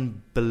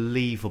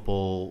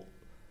unbelievable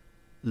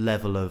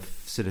level of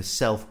sort of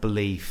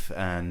self-belief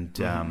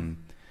and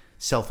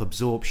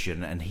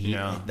self-absorption. And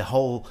the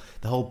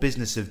whole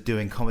business of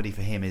doing comedy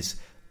for him is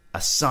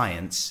a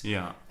science.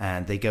 Yeah.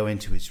 And they go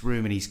into his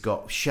room and he's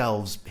got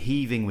shelves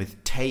heaving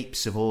with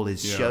tapes of all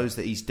his shows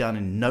that he's done,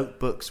 and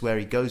notebooks where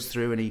he goes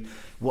through and he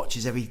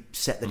watches every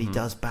set that he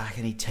does back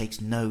and he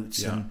takes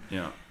notes. And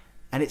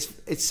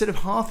it's sort of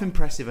half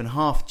impressive and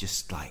half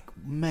just like,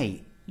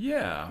 mate,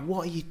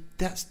 what are you...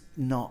 That's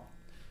not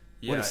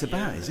what it's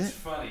about, is it? It's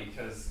funny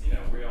because,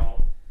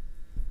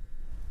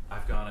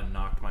 I've gone and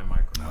knocked my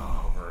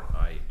microphone over.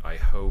 I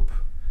hope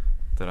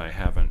that I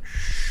haven't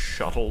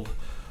shuttled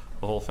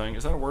the whole thing.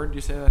 Is that a word? Do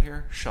you say that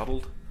here?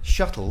 Shuttled?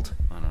 Shuttled?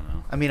 I don't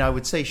know. I mean, I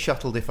would say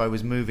shuttled if I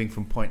was moving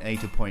from point A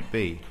to point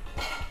B.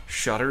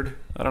 Shuttered?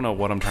 I don't know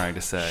what I'm trying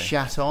to say.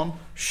 Shat on?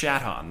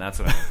 Shat on, that's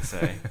what I meant to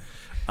say.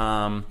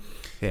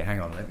 Here,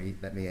 hang on.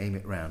 Let me aim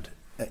it round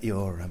at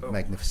your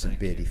magnificent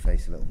beardy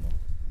face a little more.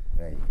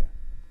 There you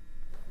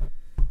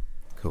go.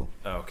 Cool.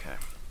 Okay.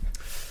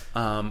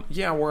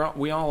 Yeah,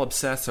 we all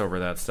obsess over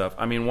that stuff.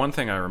 I mean, one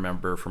thing I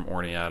remember from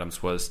Orny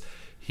Adams was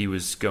he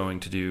was going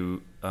to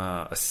do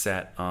a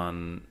set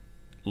on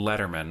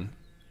Letterman,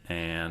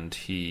 and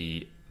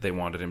they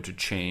wanted him to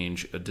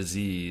change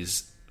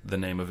the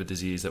name of a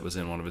disease that was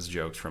in one of his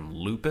jokes, from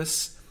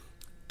lupus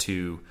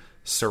to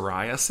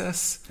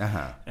psoriasis.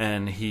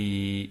 And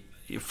he,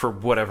 for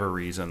whatever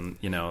reason,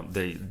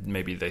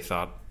 they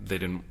thought they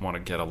didn't want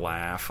to get a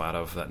laugh out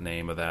of that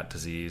name of that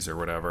disease or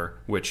whatever,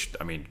 which,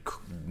 I mean,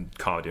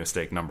 comedy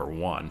mistake number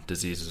one.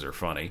 Diseases are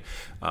funny,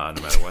 no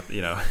matter what,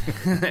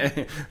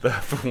 the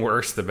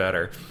worse the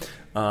better.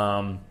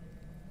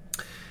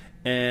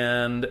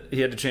 And he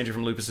had to change it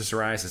from lupus to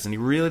psoriasis, and he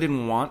really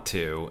didn't want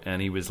to,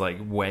 and he was like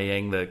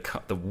weighing the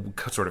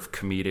sort of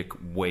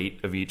comedic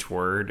weight of each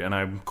word, and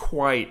I'm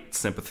quite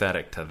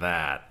sympathetic to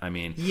that. I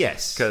mean,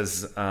 yes,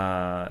 because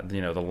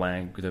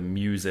the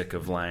music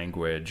of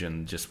language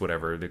and just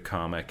whatever the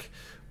comic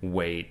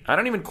weight. I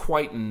don't even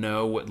quite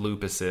know what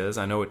lupus is.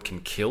 I know it can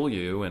kill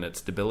you and it's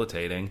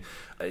debilitating.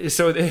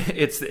 So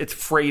it's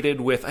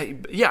freighted with. I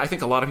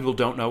think a lot of people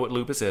don't know what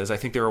lupus is. I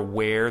think they're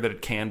aware that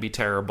it can be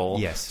terrible.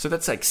 Yes. So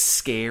that's like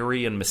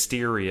scary and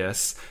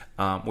mysterious,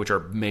 which are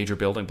major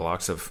building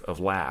blocks of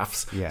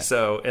laughs. Yeah.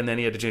 So, and then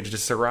he had to change it to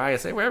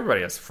psoriasis. Hey, well,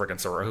 everybody has freaking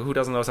psoriasis. Who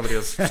doesn't know somebody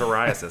has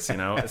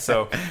psoriasis?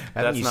 So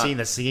haven't you seen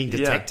The Singing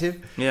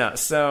Detective? Yeah.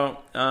 So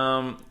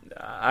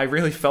I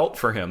really felt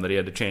for him that he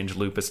had to change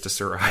lupus to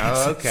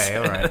psoriasis. Oh, okay,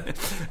 all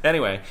right.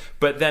 Anyway,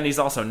 but then he's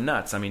also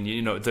nuts. I mean,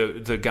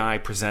 the guy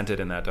presented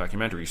in that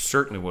documentary, you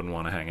certainly wouldn't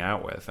want to hang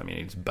out with. I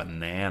mean, he's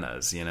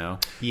bananas,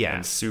 Yeah.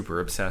 and super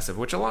obsessive,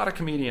 which a lot of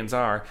comedians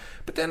are.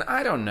 But then,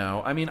 I don't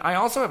know. I mean, I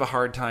also have a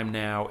hard time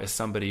now as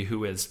somebody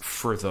who is,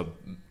 for the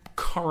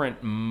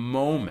current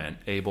moment,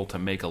 able to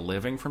make a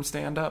living from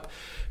stand-up.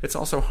 It's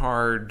also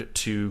hard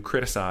to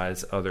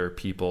criticize other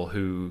people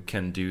who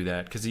can do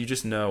that, because you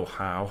just know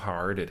how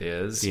hard it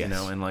is. Yes.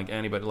 And like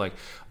anybody, like,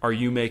 are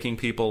you making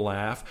people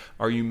laugh?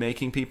 Are you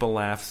making people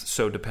laugh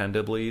so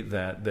dependably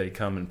that they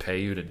come and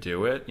pay you to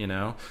do it?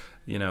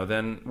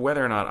 Then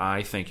whether or not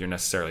I think you're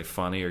necessarily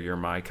funny or you're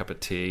my cup of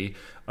tea,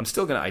 I'm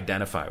still going to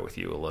identify with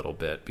you a little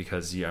bit,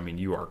 because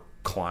you are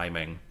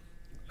climbing,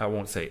 I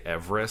won't say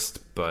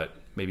Everest, but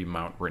maybe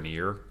Mount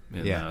Rainier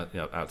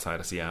outside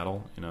of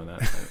Seattle.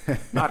 That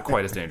not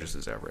quite as dangerous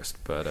as Everest,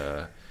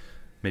 but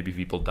maybe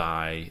people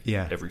die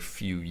every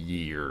few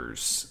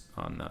years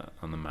on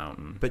the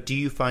mountain. But do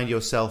you find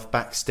yourself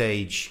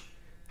backstage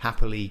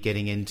happily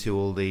getting into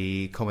all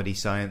the comedy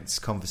science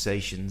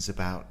conversations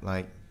about,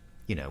 like,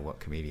 what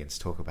comedians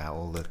talk about,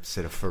 all the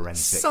sort of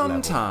forensic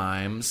level?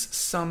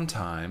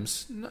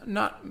 Sometimes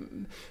not.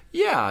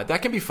 Yeah,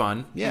 that can be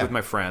fun with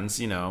my friends,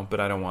 but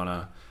I don't want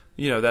to.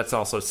 That's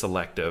also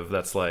selective.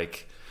 That's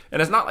like,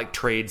 and it's not like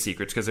trade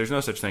secrets, because there's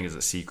no such thing as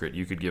a secret.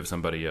 You could give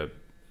somebody a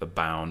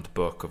bound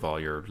book of all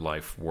your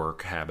life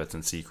work habits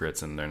and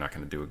secrets, and they're not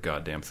going to do a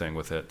goddamn thing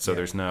with it. So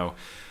there's no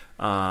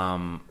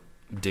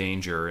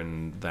danger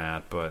in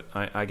that. But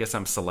I guess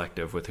I'm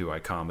selective with who I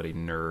comedy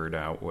nerd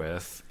out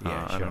with. Sure.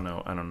 I don't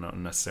know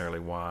necessarily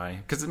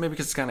why. Because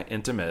it's kind of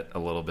intimate a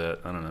little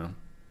bit. I don't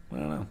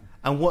know.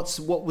 And what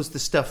was the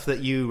stuff that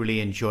you really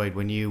enjoyed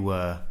when you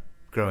were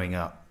growing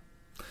up?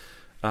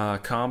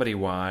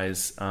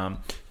 Comedy-wise,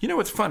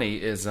 what's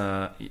funny is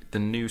the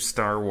new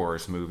Star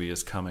Wars movie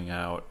is coming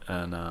out,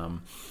 and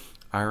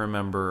I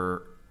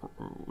remember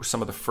some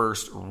of the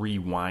first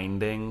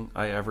rewinding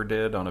I ever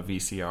did on a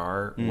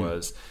VCR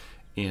was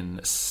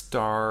in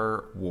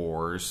Star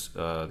Wars,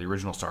 the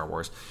original Star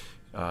Wars.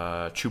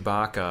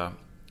 Chewbacca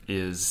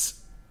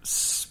is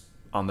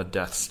on the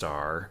Death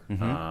Star,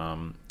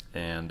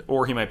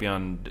 or he might be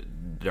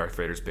on Darth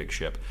Vader's big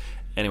ship.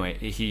 Anyway,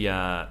 he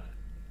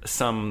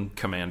some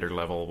commander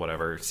level,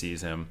 whatever,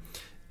 sees him,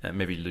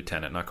 maybe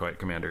lieutenant, not quite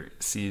commander,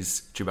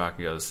 sees Chewbacca,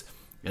 goes,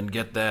 and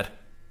get that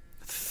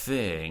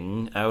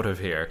thing out of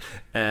here.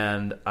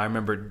 And I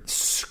remember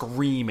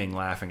screaming,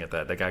 laughing at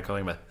that. The guy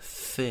calling him a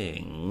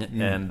thing,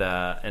 and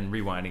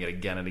rewinding it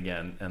again and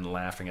again and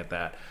laughing at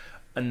that.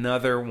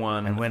 Another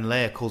one, and when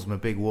Leia calls him a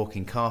big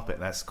walking carpet,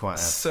 that's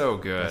so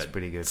good. That's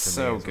pretty good.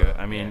 So good.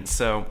 I mean,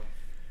 so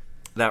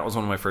that was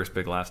one of my first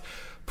big laughs.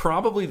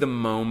 Probably the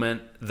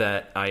moment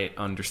that I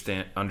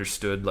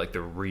understood like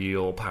the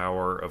real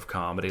power of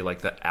comedy,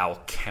 like the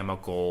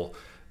alchemical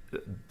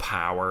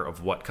power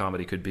of what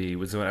comedy could be,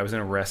 was when I was in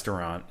a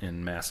restaurant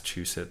in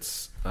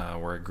Massachusetts,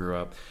 where I grew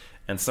up,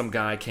 and some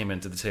guy came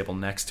into the table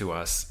next to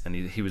us, and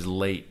he was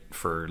late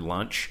for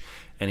lunch,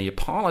 and he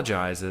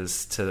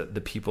apologizes to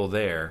the people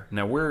there.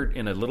 Now, we're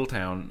in a little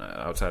town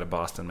outside of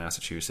Boston,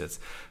 Massachusetts.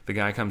 The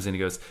guy comes in, he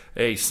goes,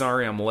 "Hey,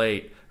 sorry I'm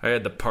late. I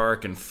had to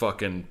park in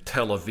fucking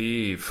Tel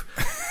Aviv."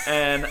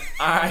 And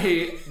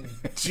I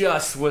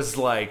just was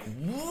like,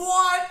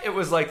 what? It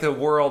was like the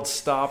world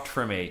stopped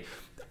for me.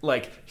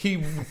 Like,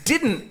 he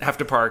didn't have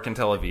to park in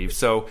Tel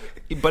Aviv,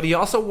 but he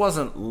also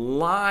wasn't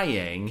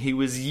lying. He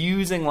was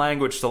using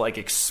language to, like,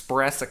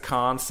 express a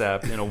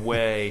concept in a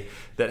way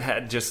that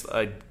had just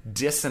a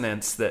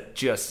dissonance that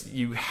just,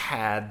 you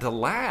had to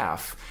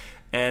laugh.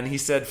 And he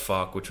said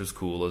fuck, which was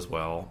cool as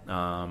well.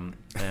 And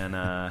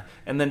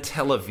then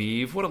Tel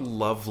Aviv, what a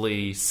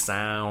lovely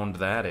sound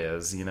that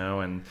is, you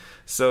know. And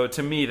so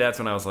to me, that's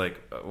when I was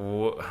like,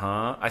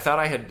 huh? I thought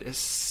I had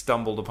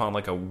stumbled upon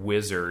like a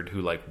wizard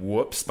who like,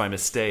 whoops, by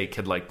mistake,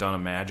 had like done a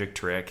magic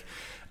trick.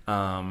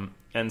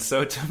 And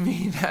so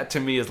that to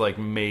me is like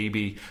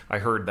maybe I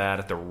heard that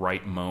at the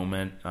right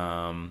moment.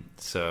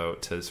 So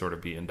to sort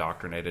of be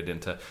indoctrinated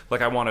into,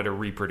 like, I wanted to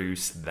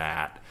reproduce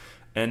that.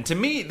 And to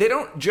me,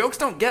 jokes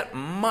don't get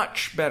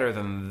much better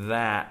than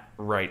that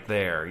right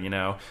there, you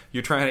know?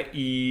 You're trying to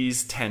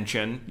ease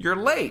tension. You're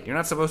late. You're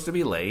not supposed to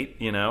be late,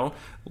 you know?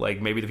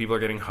 Like, maybe the people are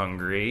getting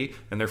hungry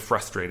and they're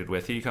frustrated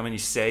with you. You come and you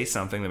say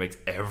something that makes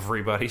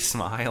everybody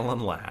smile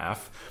and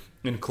laugh,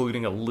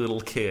 including a little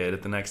kid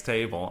at the next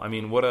table. I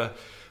mean, what a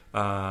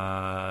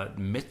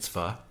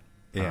mitzvah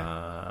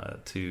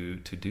to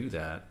do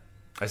that.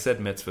 I said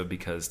mitzvah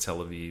because Tel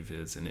Aviv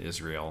is in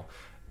Israel.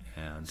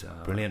 And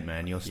brilliant,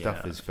 man. Your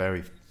stuff is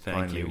very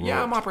thank you. finely Yeah,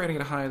 wrought. I'm operating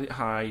at a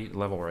high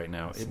level right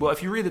now. Well,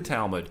 if you read the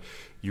Talmud,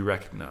 you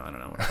recognize. No, I don't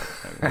know.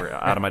 We're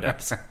out of my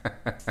depths.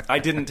 I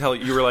didn't tell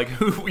you. You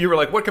were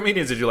like, what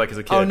comedians did you like as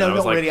a kid? Oh no,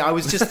 not really. I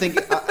was just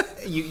thinking.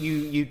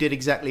 You did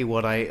exactly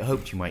what I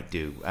hoped you might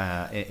do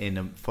in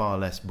a far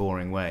less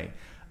boring way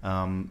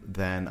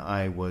than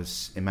I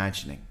was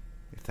imagining.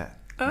 If that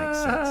makes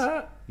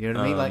sense. You know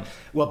what I mean? Like,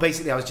 well,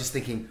 basically, I was just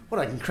thinking,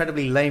 what an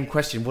incredibly lame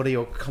question. What are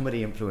your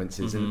comedy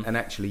influences? Mm-hmm. And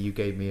actually, you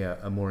gave me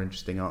a more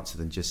interesting answer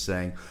than just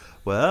saying,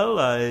 well,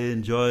 I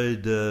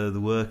enjoyed the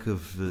work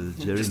of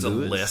Jerry just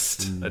Lewis. A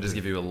list. I just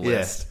give you a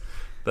list. Yeah.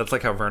 That's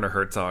like how Werner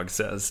Herzog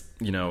says,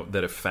 you know,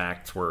 that if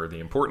facts were the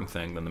important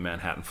thing, then the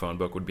Manhattan Phone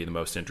book would be the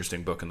most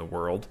interesting book in the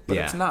world. But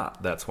it's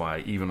not. That's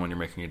why even when you're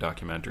making a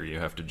documentary, you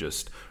have to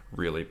just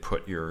really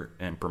put your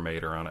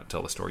imprimatur on it,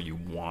 tell the story you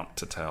want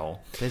to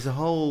tell. There's a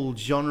whole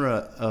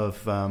genre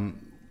of...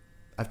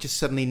 I've just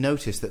suddenly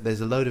noticed that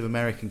there's a load of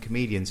American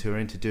comedians who are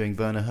into doing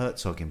Werner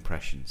Herzog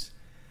impressions.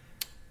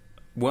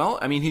 Well,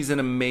 I mean, he's an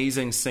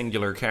amazing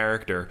singular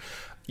character.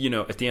 You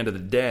know, at the end of the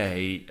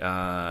day,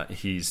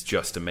 he's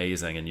just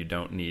amazing, and you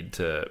don't need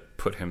to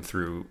put him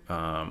through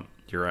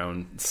your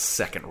own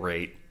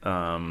second-rate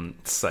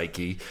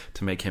psyche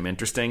to make him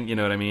interesting. You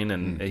know what I mean?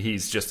 And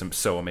he's just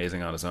so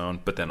amazing on his own.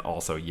 But then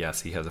also,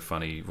 yes, he has a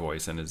funny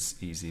voice and is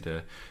easy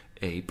to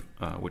ape,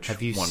 which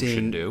one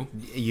should do.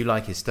 You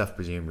like his stuff,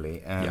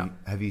 presumably. Yeah.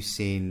 Have you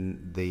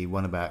seen the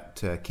one about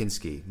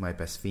Kinski, My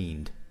Best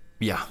Fiend?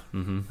 Yeah.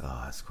 Mm-hmm.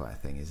 Oh, that's quite a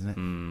thing, isn't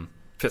it?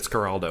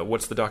 Fitzcarraldo.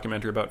 What's the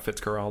documentary about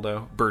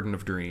Fitzcarraldo? Burden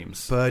of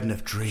Dreams. Burden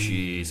of Dreams.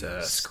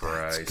 Jesus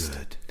Christ. That's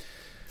good.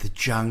 The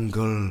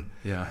jungle.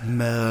 Yeah.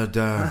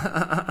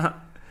 Murder.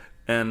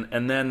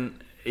 and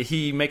then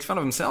he makes fun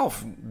of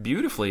himself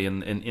beautifully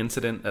in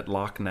Incident at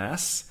Loch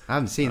Ness. I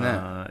haven't seen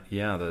that.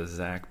 Yeah, the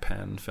Zach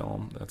Penn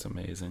film. That's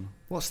amazing.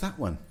 What's that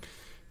one?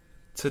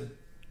 It's a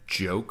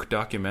joke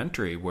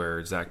documentary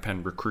where Zach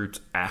Penn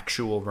recruits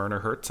actual Werner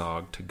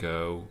Herzog to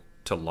go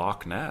to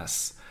Loch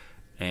Ness.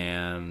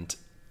 And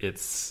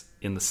it's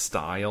in the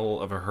style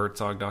of a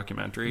Herzog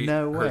documentary.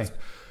 No way.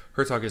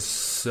 Herzog is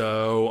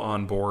so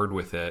on board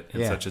with it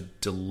in such a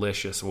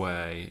delicious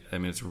way. I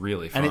mean, it's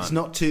really fun. And it's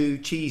not too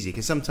cheesy,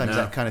 because sometimes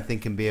that kind of thing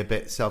can be a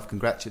bit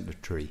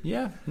self-congratulatory.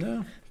 Yeah,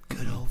 no.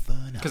 Good old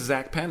Werner. Because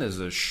Zach Penn is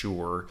a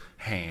sure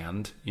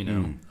hand, you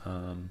know,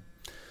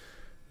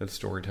 at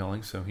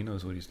storytelling, so he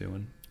knows what he's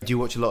doing. Do you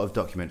watch a lot of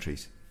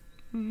documentaries?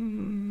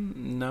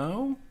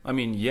 No. I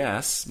mean,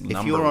 yes,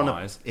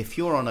 number-wise. If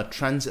you're on a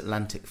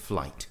transatlantic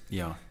flight,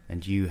 yeah,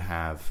 and you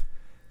have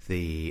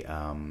the,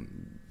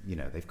 you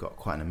know, they've got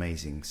quite an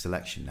amazing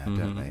selection now,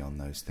 don't they, on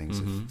those things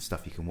of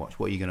stuff you can watch.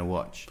 What are you going to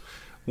watch?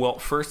 Well,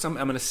 first I'm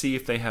going to see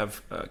if they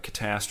have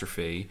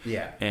Catastrophe.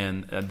 Yeah.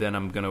 And then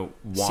I'm going to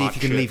watch see if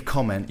you can leave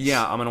comments.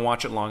 Yeah, I'm going to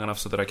watch it long enough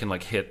so that I can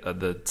like hit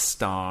the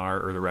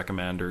star or the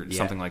recommend or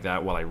something like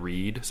that while I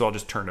read. So I'll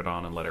just turn it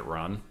on and let it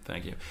run.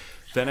 Thank you.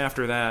 Then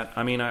after that,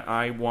 I mean,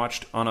 I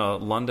watched on a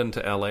London to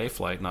LA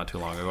flight not too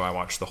long ago, I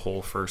watched the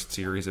whole first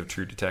series of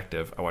True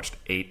Detective. I watched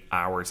 8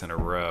 hours in a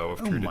row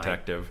of True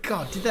Detective.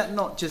 God, did that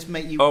not just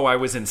make you... Oh, I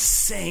was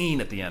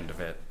insane at the end of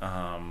it.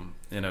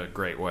 In a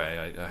great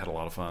way. I had a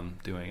lot of fun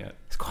doing it.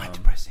 It's quite a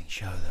depressing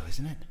show, though,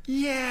 isn't it?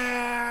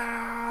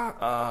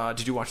 Yeah.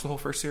 Did you watch the whole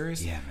first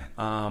series? Yeah,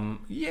 man.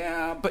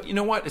 Yeah, but you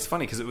know what? It's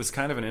funny because it was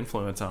kind of an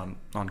influence on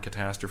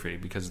Catastrophe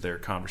because of their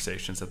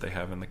conversations that they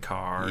have in the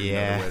car. Yeah. You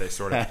know, the way they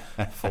sort of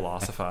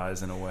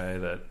philosophize in a way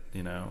that,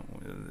 you know,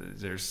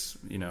 there's,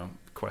 you know,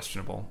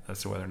 questionable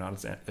as to whether or not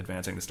it's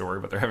advancing the story,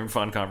 but they're having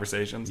fun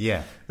conversations.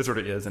 Yeah. It sort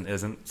of is and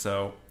isn't.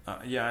 So,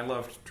 yeah, I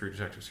loved True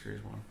Detective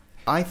Series 1.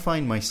 I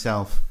find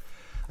myself...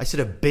 I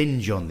sort of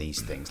binge on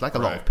these things, like a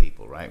lot of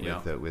people, right?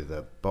 With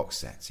the box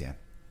sets, yeah.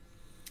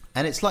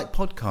 And it's like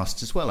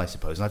podcasts as well, I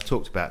suppose. And I've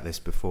talked about this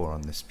before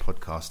on this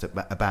podcast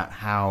about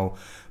how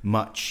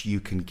much you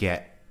can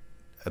get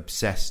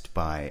obsessed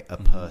by a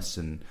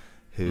person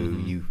who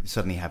you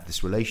suddenly have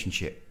this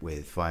relationship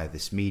with via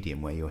this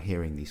medium, where you're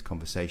hearing these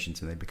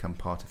conversations and they become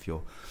part of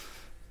your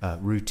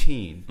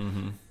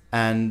routine.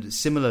 And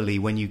similarly,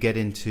 when you get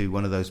into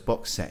one of those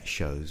box set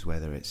shows,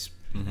 whether it's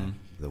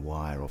The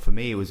Wire, or for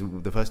me, it was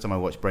the first time I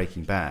watched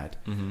Breaking Bad.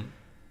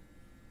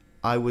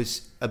 I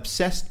was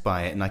obsessed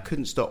by it, and I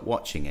couldn't stop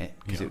watching it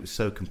because it was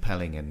so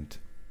compelling and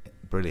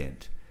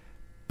brilliant.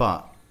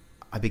 But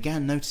I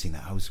began noticing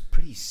that I was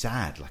pretty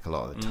sad, like a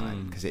lot of the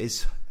time, because it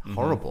is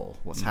horrible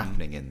what's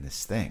happening in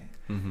this thing.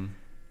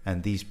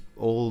 And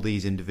all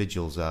these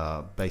individuals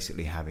are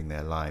basically having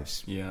their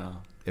lives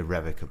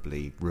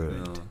irrevocably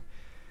ruined.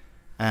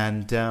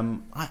 And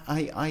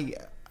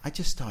I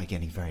just started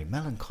getting very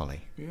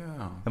melancholy.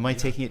 Yeah. Am I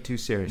taking it too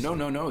seriously?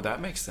 No.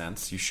 That makes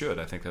sense. You should.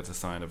 I think that's a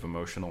sign of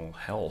emotional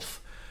health.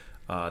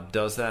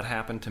 Does that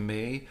happen to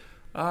me?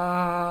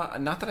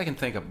 Not that I can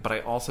think of, but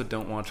I also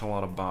don't watch a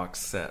lot of box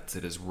sets.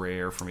 It is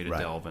rare for me to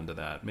delve into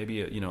that.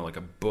 Maybe, like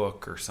a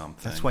book or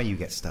something. That's why you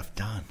get stuff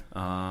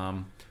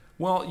done.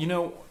 Well,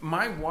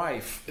 my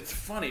wife, it's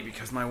funny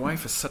because my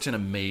wife is such an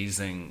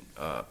amazing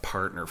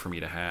partner for me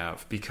to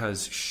have,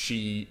 because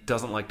she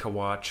doesn't like to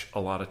watch a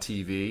lot of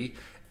TV,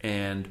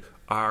 and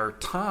our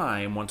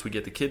time, once we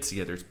get the kids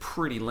together, is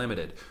pretty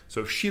limited.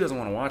 So if she doesn't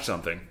want to watch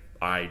something,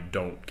 I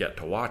don't get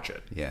to watch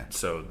it. Yeah.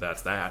 So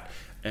that's that.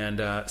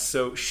 And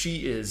so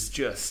she is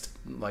just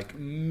like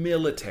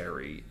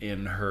military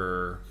in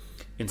her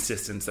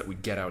insistence that we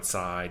get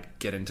outside,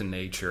 get into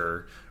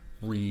nature,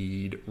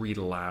 read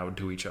aloud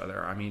to each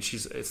other. I mean,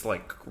 it's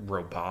like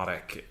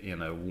robotic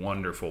in a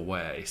wonderful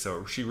way.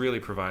 So she really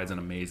provides an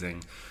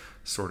amazing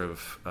sort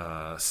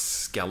of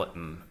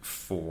skeleton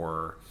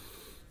for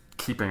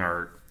keeping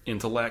our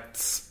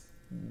intellects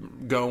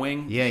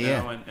going.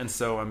 Yeah. And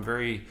so I'm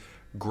very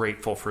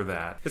grateful for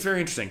that. It's very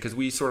interesting because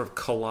we sort of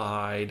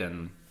collide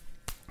and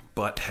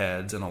butt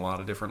heads in a lot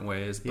of different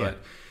ways, but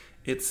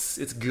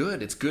it's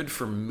good. It's good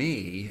for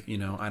me.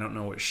 I don't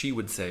know what she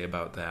would say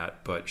about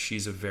that, but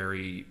she's a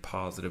very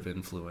positive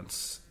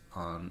influence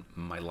on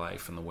my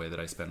life and the way that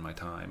I spend my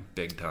time,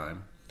 big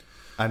time.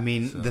 I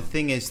mean, the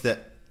thing is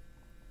that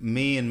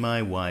me and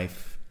my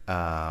wife,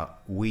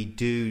 we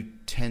do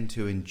tend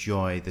to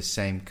enjoy the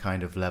same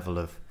kind of level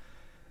of,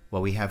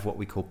 well, we have what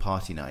we call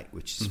party night,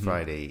 which is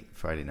Friday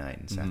night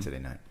and Saturday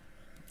night.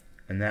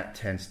 And that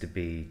tends to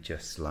be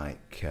just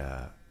like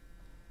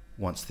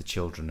once the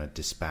children are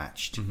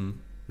dispatched,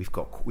 we've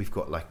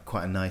got like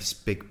quite a nice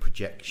big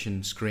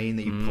projection screen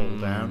that you pull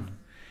down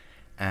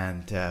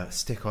and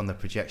stick on the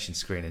projection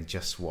screen and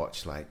just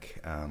watch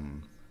like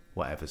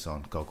whatever's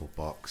on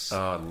Gogglebox.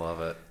 Oh, I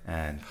love it.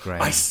 And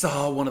great. I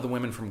saw one of the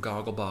women from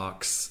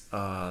Gogglebox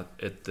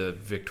at the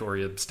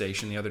Victoria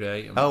station the other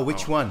day. Oh,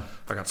 which one?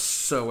 I got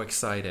so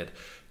excited.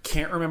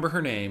 Can't remember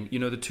her name.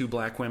 The two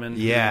black women?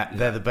 Yeah,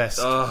 they're the best.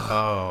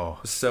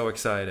 So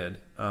excited.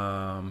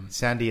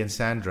 Sandy and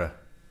Sandra.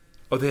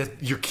 Oh,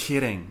 you're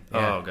kidding.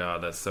 Yeah. Oh,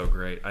 God, that's so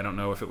great. I don't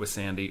know if it was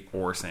Sandy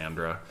or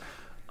Sandra.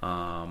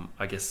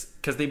 I guess,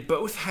 because they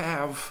both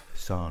have...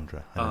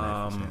 Sandra. I don't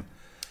know if it's it.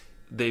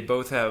 They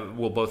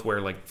will both wear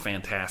like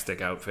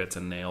fantastic outfits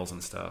and nails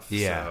and stuff.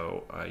 Yeah.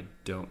 So I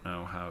don't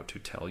know how to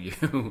tell you.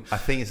 I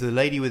think it's the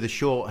lady with the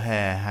short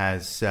hair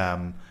has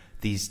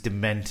these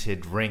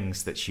demented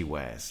rings that she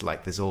wears.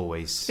 Like there's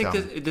always I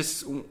think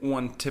this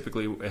one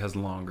typically has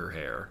longer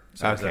hair.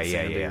 So okay, is that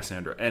Sandy yeah. or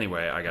Sandra?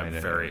 Anyway, I got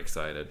very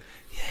excited.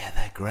 Yeah,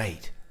 they're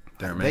great.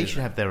 They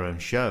should have their own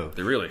show.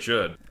 They really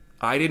should.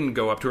 I didn't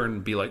go up to her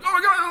and be like, "Oh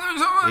my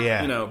God!"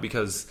 Yeah.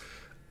 Because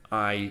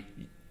I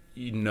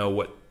know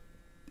what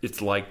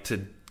it's like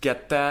to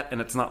get that,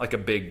 and it's not like a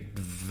big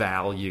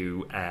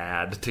value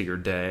add to your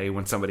day.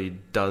 When somebody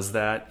does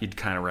that, you'd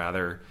kind of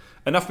rather...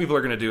 Enough people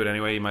are going to do it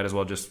anyway, you might as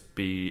well just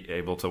be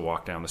able to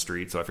walk down the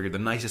street. So I figured the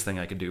nicest thing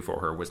I could do for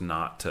her was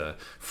not to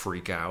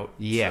freak out.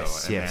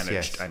 Yes, so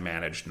yes. I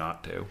managed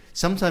not to.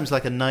 Sometimes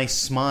like a nice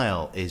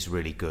smile is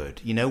really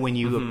good. When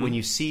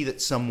you see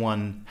that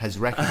someone has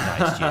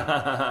recognized you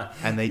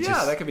and they just...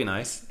 Yeah, that could be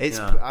nice.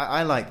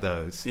 I like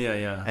those.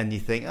 Yeah. And you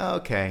think, oh,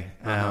 okay.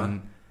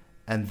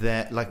 And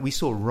like we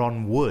saw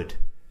Ron Wood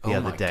the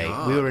other day.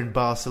 God. We were in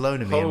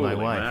Barcelona, me and my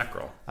wife.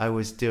 Mackerel. I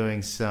was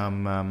doing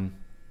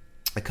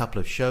a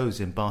couple of shows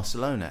in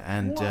Barcelona,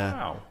 and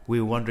we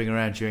were wandering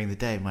around during the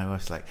day. My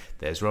wife's like,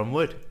 "There's Ron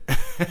Wood."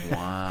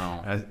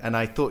 Wow. And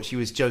I thought she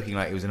was joking,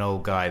 like it was an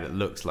old guy that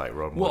looks like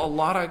Ron Wood. Well, a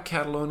lot of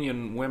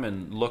Catalonian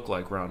women look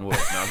like Ron Wood.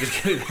 No, I'm just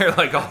kidding. They're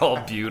like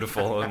all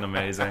beautiful and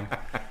amazing.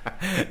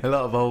 A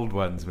lot of old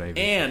ones, maybe.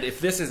 And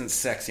if this isn't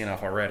sexy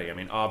enough already, I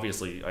mean,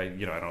 obviously, I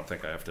don't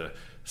think I have to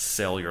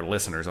sell your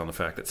listeners on the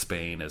fact that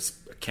Spain is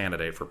a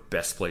candidate for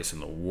best place in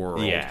the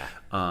world. Yeah.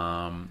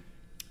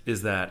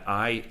 Is that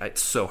it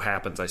so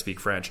happens I speak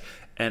French,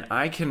 and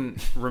I can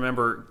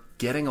remember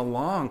getting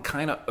along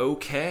kind of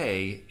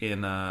okay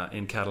in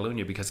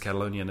Catalonia, because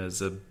Catalonian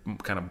is a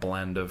kind of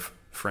blend of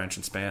French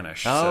and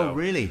Spanish. Oh, so,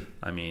 really?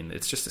 I mean,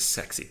 it's just a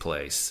sexy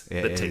place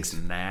that takes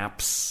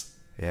naps.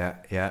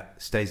 Yeah.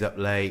 Stays up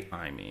late.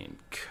 I mean,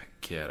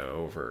 get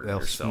over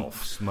They'll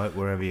yourself. Smoke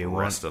wherever you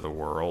want. Rest of the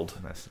world.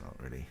 That's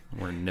not really.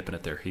 We're nipping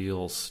at their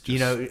heels. You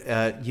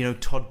know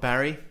Todd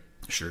Barry?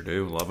 Sure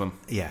do. Love him.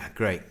 Yeah,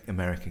 great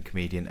American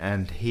comedian.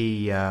 And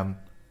he, I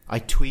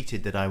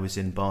tweeted that I was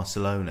in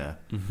Barcelona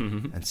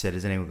and said,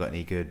 has anyone got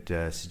any good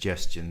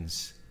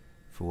suggestions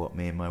for what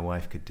me and my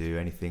wife could do,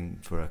 anything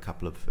for a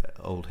couple of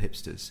old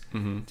hipsters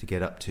to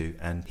get up to.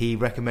 And he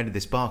recommended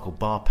this bar called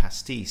Bar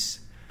Pastis.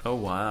 Oh,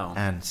 wow.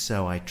 And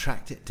so I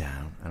tracked it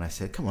down and I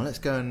said, come on, let's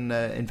go and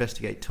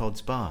investigate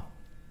Todd's bar.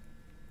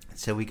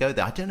 So we go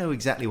there. I don't know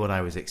exactly what I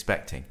was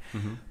expecting,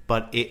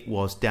 but it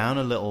was down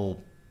a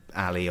little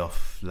alley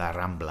off La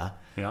Rambla,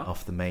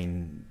 off the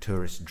main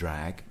tourist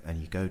drag,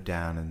 and you go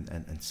down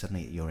and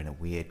suddenly you're in a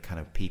weird kind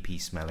of pee-pee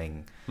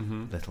smelling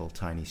little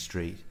tiny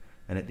street.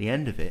 And at the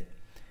end of it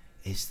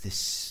is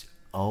this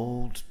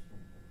old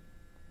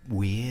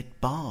weird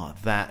bar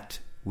that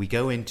we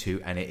go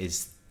into, and it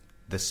is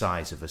the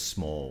size of a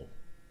small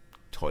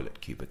toilet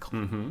cubicle.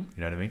 You know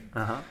what I mean?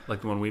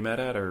 Like the one we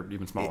met at, or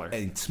even smaller?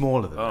 It's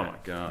smaller than that. Oh my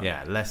god.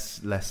 Yeah,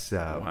 less.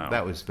 Wow.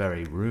 That was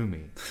very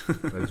roomy.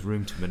 There was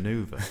room to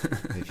manoeuvre,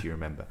 if you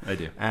remember. I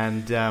do.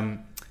 And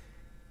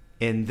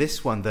in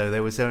this one though,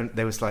 there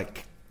was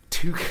like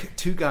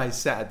two guys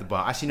sat at the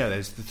bar. Actually, no,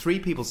 there's the three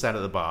people sat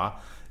at the bar.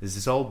 There's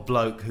this old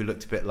bloke who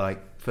looked a bit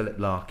like Philip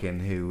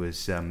Larkin, who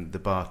was the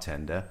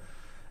bartender,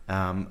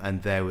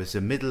 and there was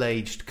a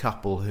middle-aged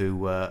couple who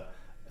were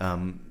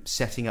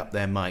setting up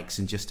their mics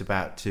and just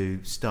about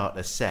to start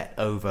a set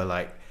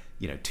over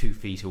 2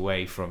 feet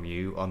away from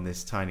you on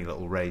this tiny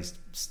little raised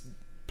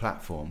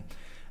platform,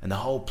 and the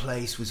whole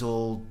place was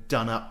all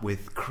done up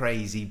with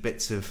crazy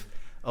bits of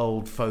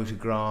old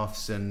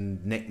photographs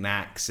and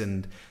knickknacks,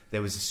 and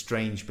there was a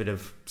strange bit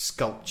of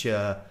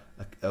sculpture,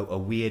 a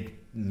weird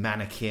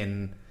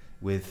mannequin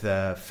with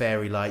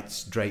fairy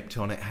lights draped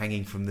on it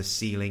hanging from the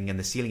ceiling, and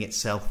the ceiling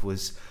itself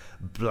was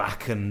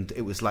blackened.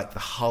 It was like the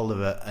hull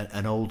of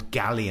an old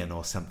galleon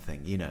or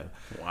something, you know.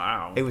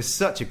 Wow. It was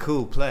such a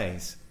cool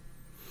place.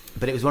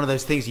 But it was one of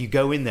those things, you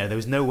go in there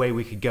was no way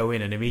we could go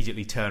in and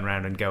immediately turn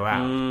around and go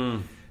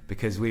out,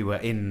 because we were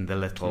in the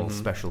little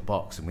special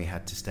box and we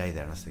had to stay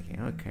there. And I was thinking,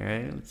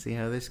 okay, let's see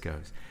how this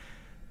goes.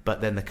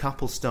 But then the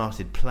couple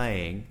started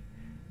playing,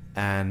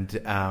 and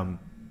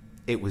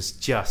it was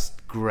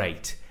just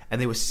great. And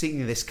they were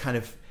singing this kind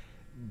of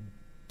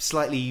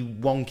slightly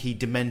wonky,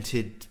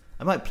 demented...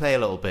 I might play a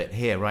little bit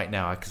here right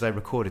now because I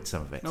recorded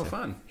some of it. Oh,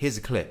 fun. Here's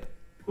a clip.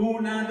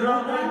 Una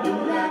droga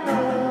dura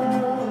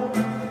no,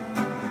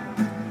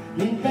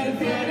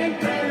 interfiere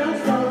entre los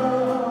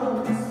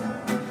dos.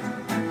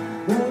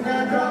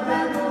 Una droga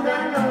dura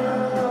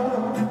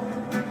no,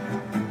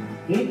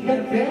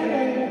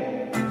 interfiere.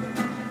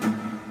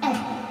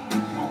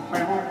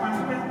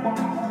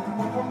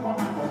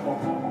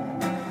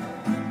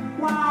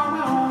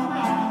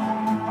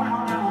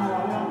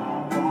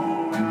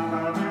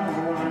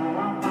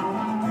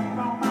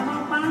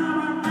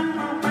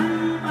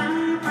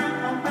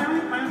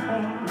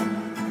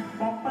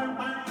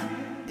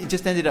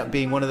 Just ended up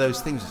being one of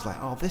those things. It's like,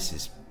 oh, this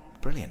is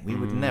brilliant. We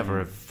would never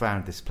have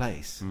found this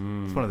place.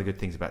 It's one of the good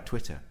things about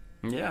Twitter.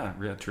 Yeah,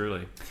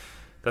 truly.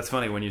 That's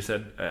funny when you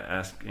said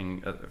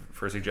asking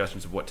for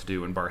suggestions of what to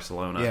do in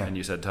Barcelona, and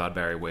you said Todd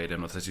Barry weighed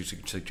in with a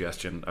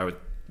suggestion. I was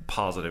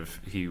positive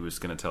he was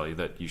going to tell you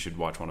that you should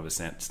watch one of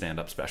his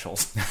stand-up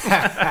specials.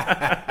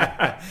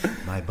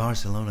 My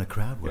Barcelona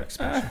crowd work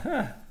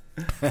special.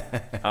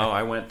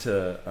 I went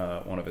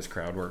to one of his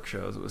crowd work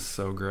shows. It was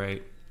so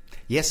great.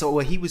 Yes, well,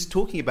 he was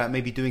talking about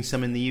maybe doing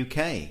some in the UK.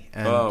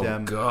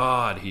 And,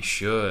 God, he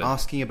should.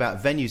 Asking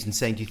about venues and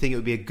saying, do you think it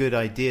would be a good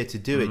idea to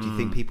do it? Do you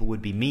think people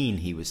would be mean,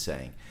 he was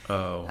saying.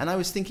 Oh. And I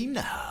was thinking,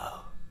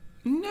 no.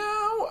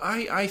 No,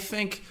 I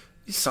think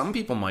some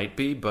people might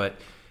be, but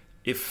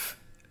there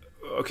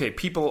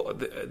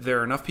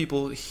are enough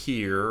people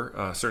here,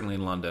 certainly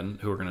in London,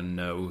 who are going to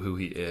know who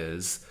he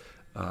is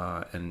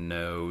and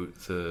know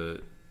the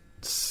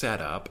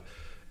setup.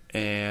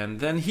 And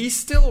then he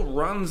still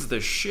runs the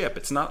ship.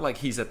 It's not like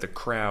he's at the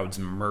crowd's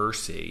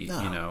mercy.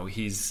 No. You know,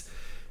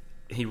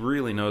 he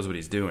really knows what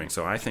he's doing.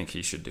 So I think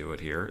he should do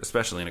it here,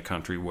 especially in a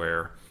country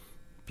where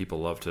people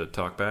love to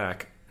talk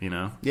back, you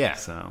know? Yeah.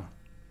 So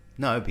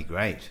no, it'd be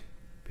great.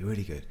 It'd be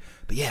really good.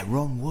 But yeah,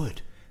 Ron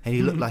Wood. And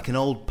he looked like an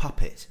old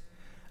puppet.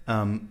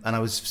 And I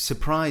was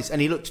surprised.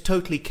 And he looked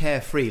totally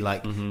carefree.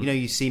 Like, you know,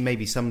 you see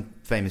maybe some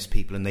famous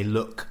people and they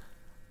look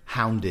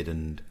hounded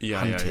and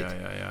hunted.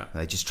 Yeah.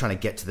 They're just trying to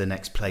get to the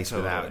next place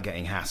without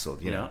getting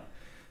hassled, you know.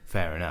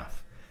 Fair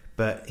enough.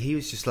 But he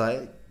was just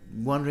like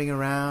wandering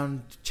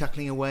around,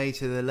 chuckling away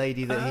to the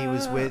lady that he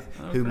was with,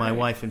 who my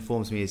wife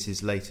informs me is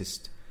his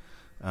latest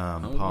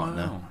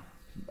partner. Wow.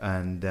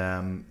 And,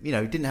 you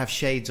know, didn't have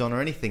shades on or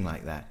anything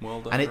like that.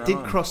 Well done, and it did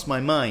Ron. cross my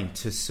mind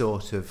to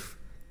sort of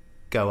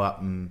go up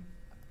and,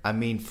 I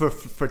mean, for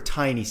a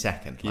tiny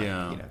second, like, you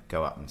know,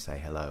 go up and say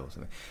hello or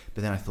something.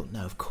 But then I thought,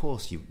 no, of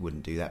course you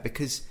wouldn't do that,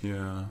 because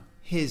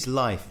his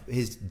life,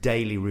 his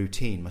daily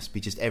routine must be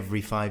just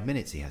every 5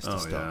 minutes he has to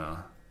stop. Yeah.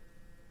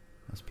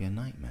 Must be a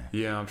nightmare.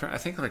 Yeah, I'm trying. I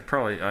think like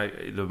probably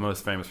the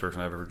most famous person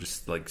I've ever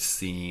just like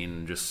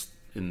seen just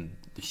in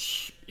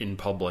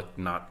public,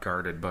 not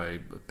guarded by a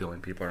billion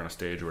people on a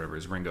stage or whatever,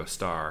 is Ringo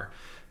Starr,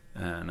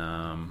 and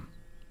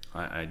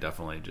I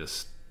definitely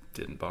just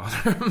didn't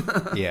bother him.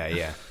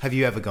 Yeah. Have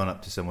you ever gone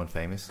up to someone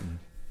famous?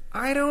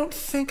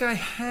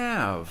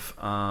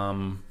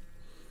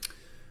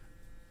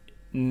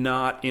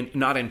 not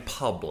in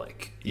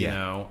public. You Yeah.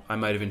 know, I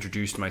might have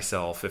introduced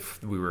myself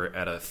if we were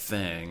at a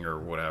thing or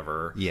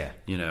whatever. Yeah.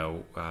 You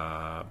know,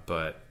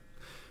 but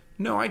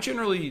no, I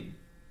generally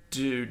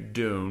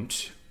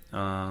don't.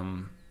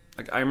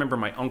 Like I remember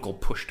my uncle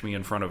pushed me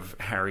in front of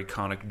Harry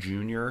Connick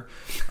Jr.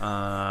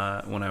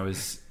 When I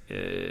was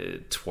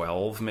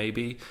 12,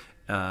 maybe,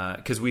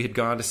 because we had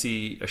gone to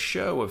see a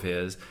show of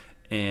his,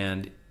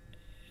 and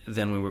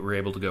then we were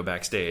able to go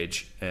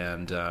backstage,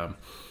 and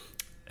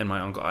my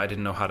uncle, I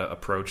didn't know how to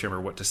approach him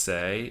or what to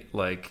say.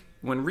 Like,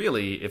 when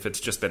really, if it's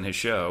just been his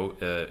show,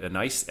 a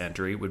nice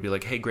entry would be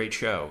like, "Hey, great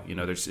show." You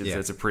know,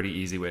 it's a pretty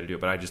easy way to do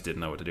it, but I just didn't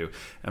know what to do.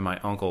 And my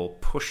uncle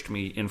pushed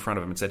me in front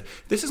of him and said,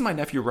 "This is my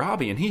nephew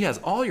Robbie, and he has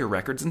all your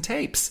records and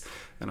tapes."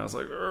 And I was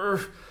like,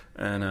 "Urgh."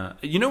 And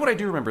you know what I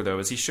do remember, though,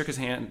 is he stuck his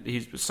hand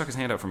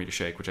out for me to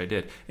shake, which I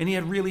did, and he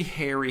had really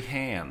hairy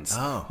hands,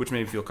 which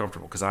made me feel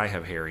comfortable because I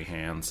have hairy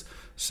hands.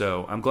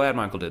 So I'm glad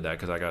my uncle did that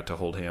because I got to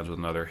hold hands with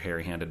another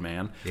hairy-handed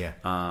man. Yeah.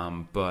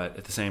 But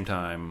at the same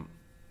time,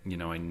 you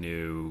know, I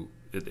knew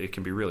it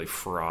can be really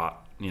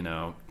fraught, you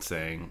know,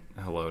 saying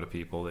hello to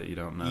people that you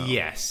don't know.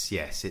 Yes,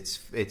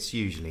 it's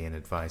usually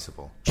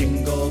inadvisable.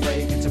 Jingle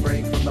break, it's a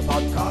break from the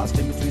podcast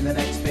in between the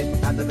next bit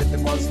and the bit that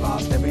was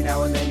last. Every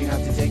now and then you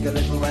have to take a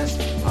little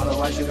rest,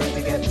 otherwise you're going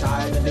to get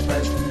tired and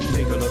depressed.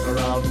 Take a look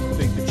around,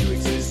 think that you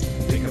exist.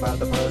 Think about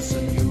the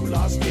person you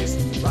last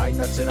kissed. Right,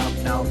 that's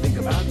enough now. Think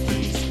about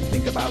keys,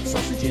 think about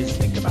sausages,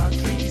 think about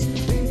trees.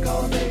 Think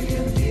of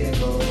alien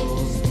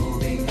vehicles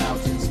moving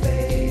out in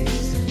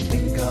space.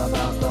 Think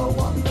about the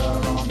wonder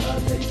on the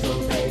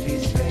little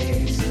baby's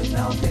face.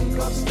 Now think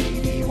of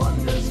Stevie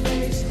Wonder's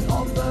face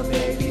on the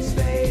baby's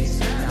face.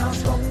 Now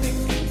stop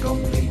thinking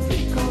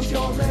completely, cause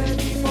you're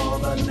ready for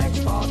the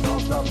next part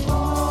of the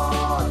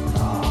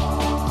podcast.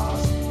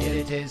 Here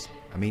it is.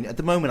 I mean, at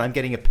the moment, I'm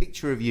getting a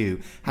picture of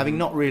you, having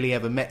not really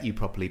ever met you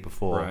properly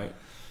before, Right.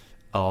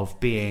 of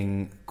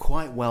being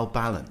quite well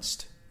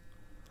balanced.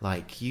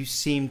 Like, you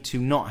seem to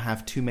not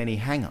have too many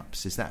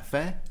hang-ups. Is that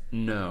fair?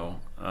 No,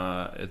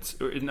 it's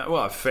not,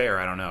 well, fair.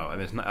 I don't know. I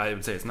mean, I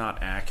would say it's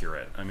not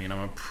accurate. I mean,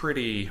 I'm a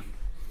pretty.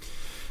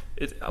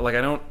 I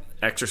don't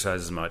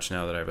exercise as much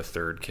now that I have a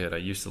third kid. I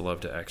used to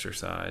love to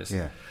exercise.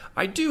 Yeah.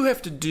 I do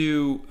have to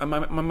do.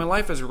 My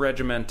life is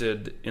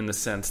regimented in the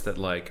sense that,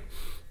 like,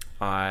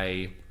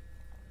 I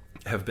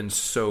have been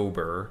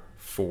sober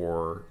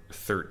for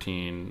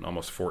 13,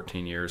 almost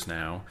 14 years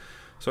now.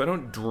 So I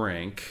don't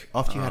drink.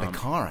 After you had a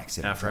car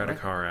accident. After I had a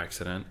car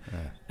accident.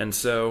 Yeah. And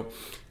so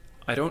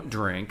I don't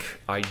drink.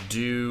 I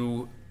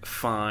do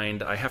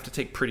find I have to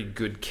take pretty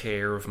good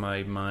care of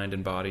my mind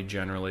and body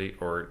generally,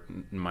 or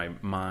my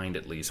mind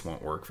at least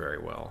won't work very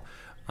well.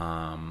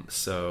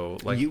 So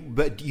like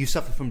But you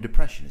suffer from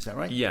depression, is that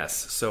right? Yes.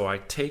 So I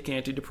take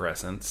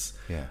antidepressants.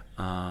 Yeah.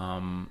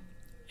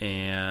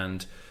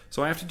 And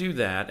so I have to do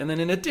that. And then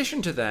in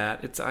addition to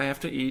that, I have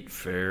to eat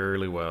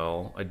fairly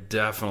well. I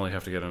definitely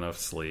have to get enough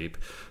sleep.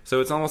 So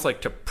it's almost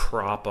like to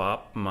prop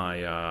up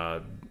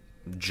my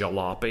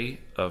jalopy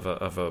of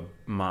a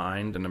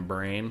mind and a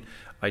brain,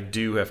 I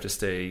do have to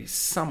stay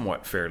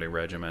somewhat fairly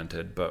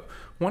regimented. But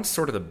once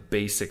sort of the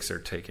basics are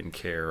taken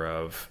care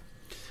of,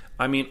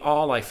 I mean,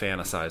 all I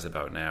fantasize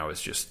about now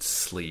is just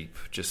sleep,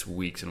 just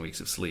weeks and weeks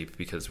of sleep,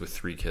 because with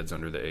 3 kids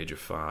under the age of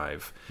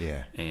 5,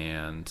 yeah,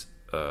 and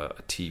a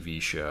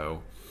TV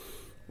show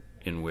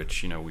in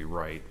which, you know, we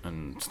write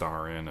and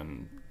star in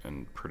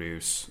and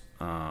produce,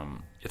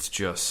 it's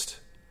just,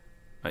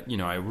 you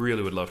know, I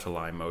really would love to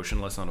lie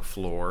motionless on a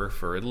floor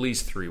for at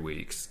least 3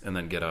 weeks and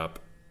then get up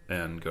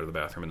and go to the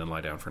bathroom and then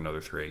lie down for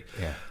another 3.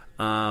 Yeah.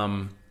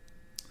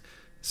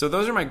 So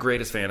those are my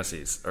greatest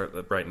fantasies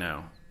right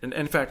now. And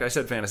in fact, I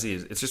said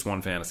fantasies. It's just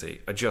one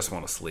fantasy. I just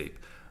want to sleep.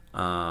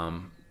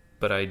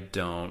 But I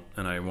don't,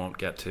 and I won't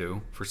get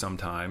to for some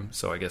time.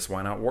 So I guess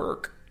why not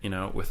work, you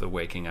know, with the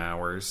waking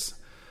hours.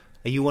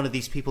 Are you one of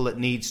these people that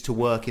needs to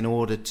work in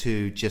order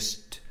to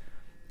just...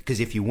 Because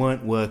if you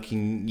weren't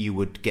working, you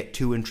would get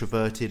too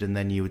introverted and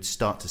then you would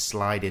start to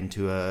slide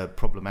into a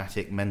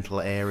problematic mental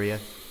area?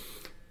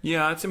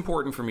 Yeah, it's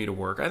important for me to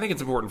work. I think it's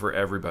important for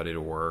everybody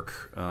to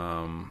work.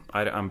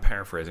 I'm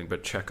paraphrasing,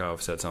 but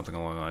Chekhov said something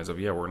along the lines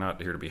of, "Yeah, we're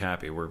not here to be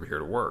happy. We're here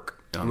to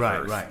work."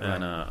 Right.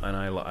 And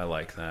I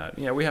like that.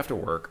 Yeah, we have to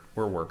work.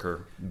 We're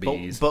worker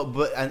bees.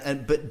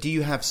 But do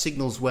you have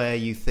signals where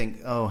you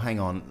think, oh,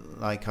 hang on,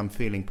 like I'm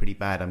feeling pretty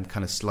bad. I'm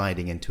kind of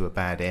sliding into a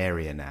bad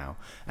area now.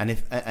 And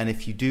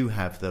if you do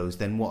have those,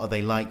 then what are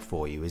they like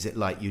for you? Is it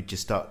like you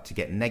just start to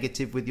get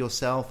negative with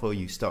yourself, or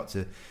you start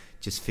to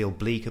just feel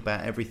bleak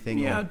about everything?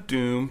 Yeah,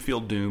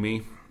 feel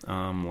doomy.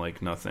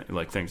 Like nothing,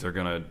 like things are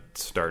gonna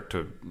start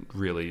to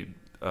really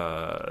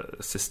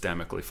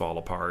systemically fall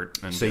apart.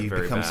 And so you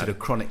become bad. sort of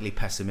chronically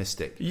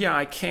pessimistic. Yeah,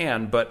 I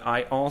can, but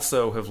I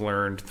also have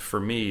learned, for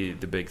me,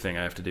 the big thing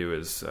I have to do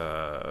is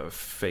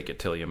fake it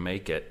till you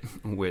make it,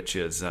 which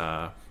is,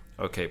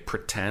 okay,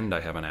 pretend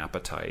I have an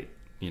appetite,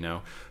 you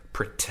know,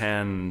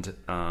 pretend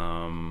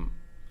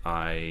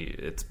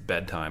it's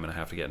bedtime and I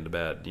have to get into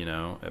bed, you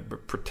know,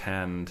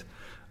 pretend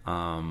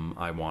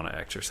I want to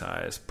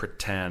exercise,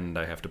 pretend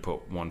I have to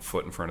put one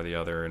foot in front of the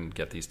other and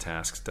get these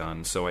tasks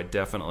done. So I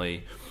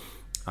definitely...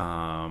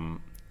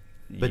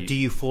 but do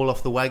you fall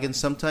off the wagon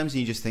sometimes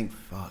and you just think,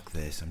 fuck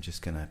this, I'm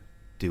just going to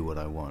do what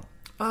I want?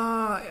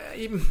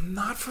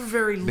 Not for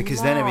very long.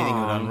 Because then everything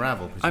would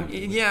unravel,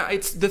 presumably.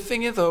 It's the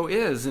thing, though,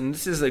 and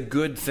this is a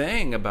good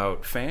thing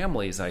about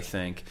families, I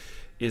think,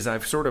 is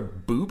I've sort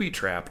of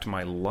booby-trapped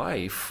my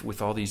life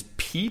with all these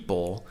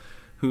people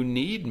who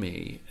need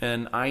me,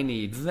 and I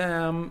need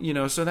them,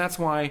 so that's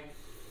why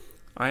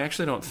I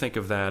actually don't think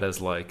of that as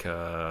like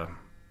a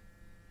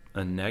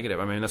negative.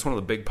 I mean, that's one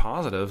of the big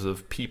positives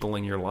of people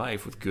in your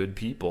life with good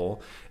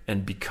people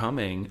and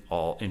becoming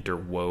all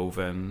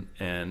interwoven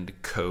and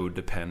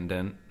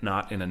codependent,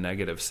 not in a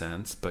negative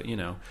sense, but,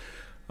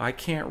 I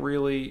can't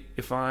really,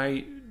 if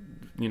I,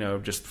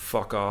 just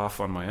fuck off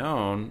on my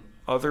own,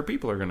 other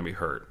people are going to be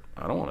hurt.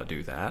 I don't want to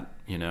do that,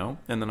 and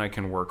then I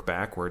can work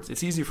backwards.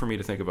 It's easy for me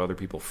to think of other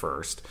people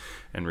first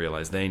and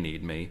realize they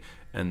need me,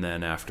 and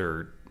then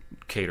after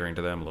catering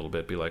to them a little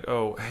bit, be like,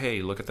 oh,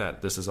 hey, look at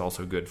that, this is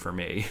also good for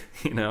me,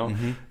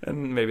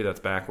 and maybe that's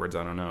backwards,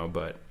 I don't know,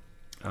 but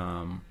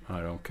I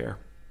don't care.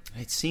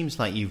 It seems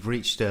like you've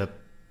reached a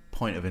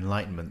point of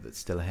enlightenment that's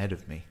still ahead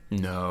of me.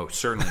 No,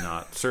 certainly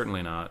not.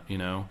 Certainly not,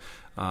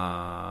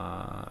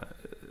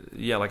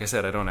 yeah, like I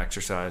said, I don't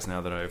exercise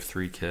now that I have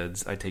 3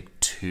 kids. I take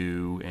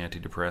 2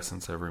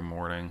 antidepressants every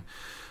morning,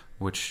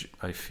 which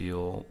I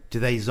feel... Do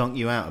they zonk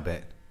you out a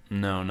bit?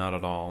 No, not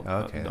at all.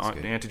 Okay, that's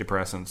good.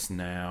 Antidepressants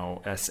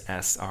now,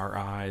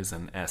 SSRIs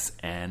and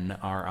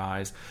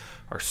SNRIs,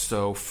 are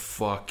so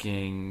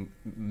fucking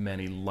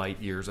many light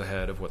years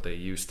ahead of what they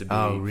used to be.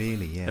 Oh,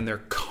 really? Yeah. And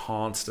they're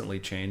constantly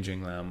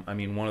changing them. I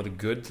mean, one of the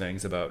good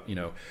things about,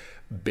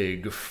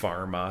 big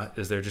pharma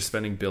is they're just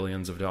spending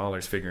billions of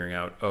dollars figuring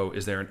out,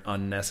 is there an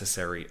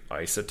unnecessary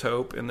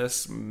isotope in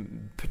this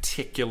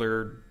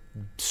particular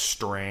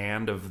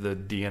strand of the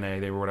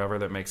DNA or whatever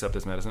that makes up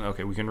this medicine?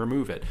 Okay, we can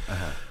remove it.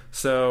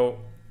 So,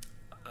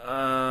 but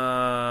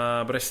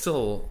I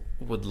still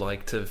would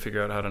like to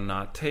figure out how to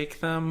not take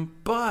them,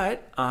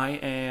 but I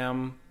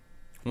am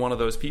one of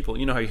those people.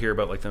 You know how you hear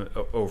about like the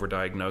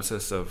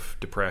overdiagnosis of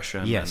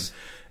depression? Yes.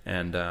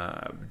 And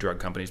drug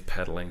companies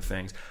peddling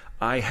things.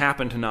 I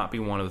happen to not be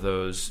one of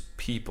those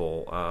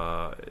people.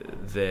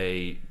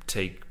 They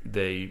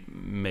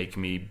make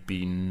me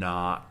be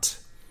not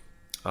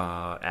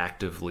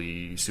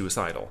actively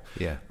suicidal.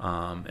 Yeah.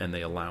 And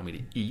they allow me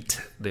to eat.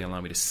 They allow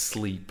me to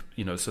sleep.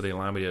 So they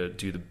allow me to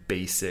do the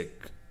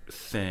basic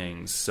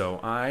things.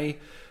 So I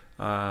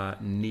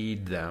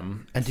need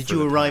them. And did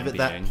you arrive at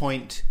that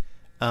point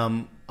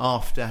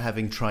after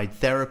having tried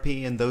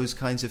therapy and those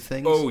kinds of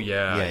things? Oh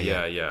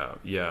yeah.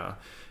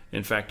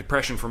 In fact,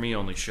 depression for me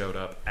only showed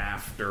up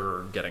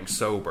after getting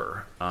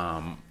sober.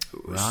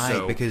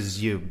 Right,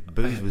 because your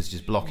booze was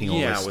just blocking all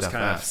this stuff out. Yeah, it was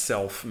kind of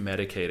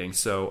self-medicating.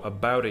 So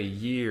about a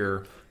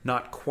year,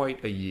 not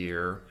quite a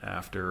year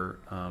after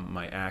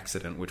my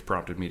accident, which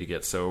prompted me to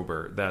get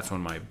sober, that's when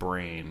my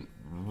brain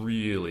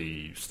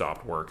really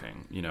stopped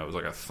working. It was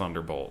like a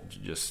thunderbolt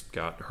just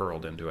got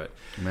hurled into it.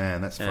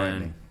 Man, that's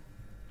frightening.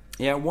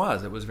 Yeah, it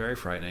was. It was very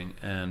frightening.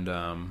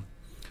 And...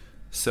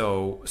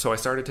 So I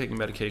started taking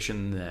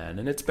medication then,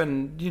 and it's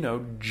been,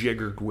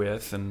 jiggered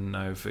with, and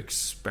I've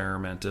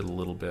experimented a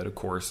little bit, of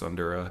course,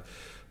 under a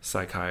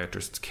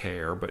psychiatrist's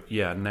care. But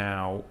yeah,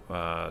 now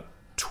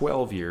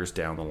 12 years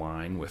down the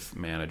line with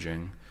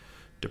managing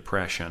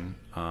depression,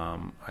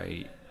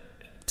 I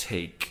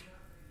take,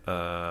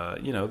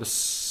 the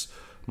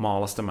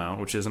smallest amount,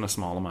 which isn't a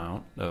small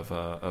amount,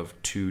 of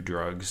 2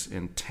 drugs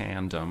in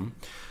tandem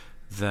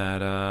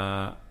that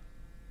are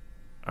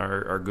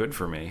good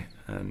for me.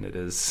 And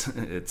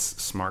it's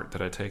smart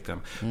that I take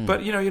them.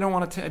 But, you don't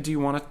want to... do you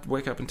want to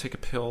wake up and take a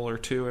pill or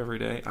 2 every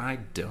day? I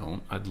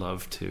don't. I'd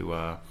love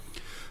to.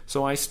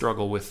 So I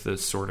struggle with the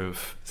sort of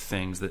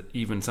things that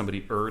even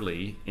somebody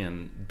early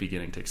in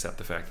beginning to accept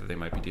the fact that they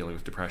might be dealing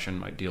with depression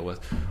might deal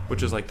with,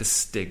 which is like the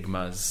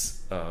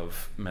stigmas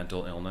of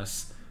mental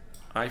illness.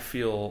 I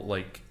feel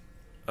like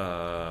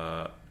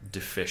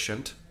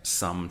deficient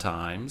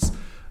sometimes.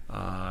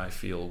 I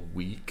feel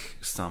weak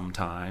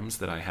sometimes,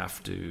 that I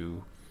have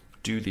to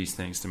do these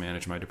things to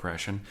manage my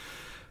depression,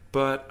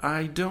 but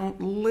I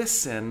don't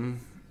listen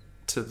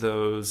to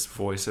those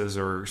voices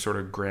or sort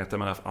of grant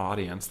them enough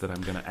audience that I'm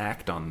going to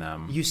act on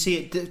them. You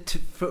see,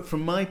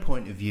 from my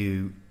point of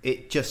view,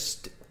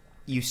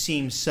 you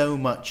seem so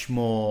much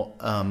more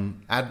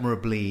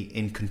admirably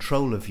in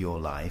control of your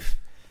life,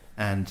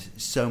 and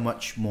so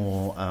much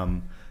more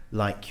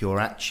like you're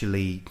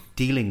actually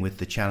dealing with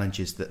the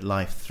challenges that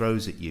life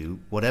throws at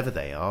you, whatever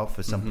they are.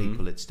 For some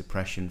people it's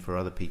depression, for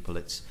other people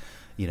it's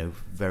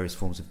various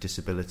forms of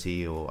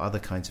disability or other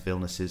kinds of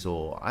illnesses,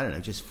 or I don't know,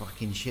 just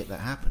fucking shit that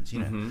happens,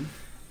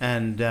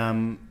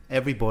 And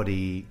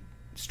everybody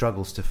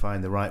struggles to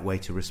find the right way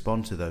to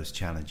respond to those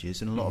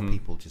challenges, and a lot of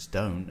people just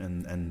don't,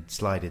 and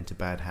slide into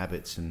bad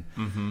habits,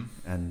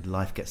 and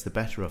life gets the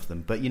better of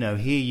them. But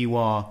here you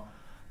are,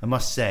 I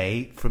must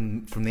say,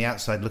 from the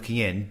outside looking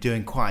in,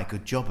 doing quite a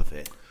good job of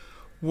it.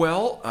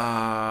 Well,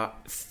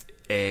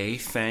 A,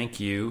 thank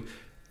you.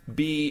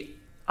 B,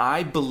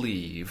 I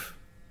believe,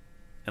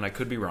 and I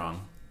could be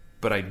wrong,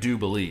 but I do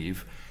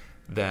believe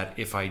that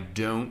if I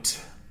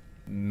don't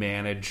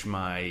manage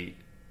my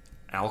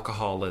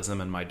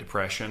alcoholism and my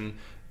depression,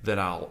 that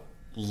I'll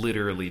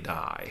literally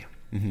die.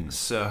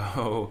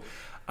 So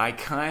I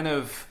kind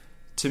of,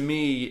 to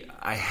me,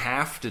 I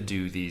have to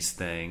do these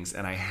things,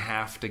 and I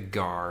have to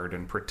guard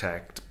and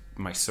protect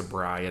my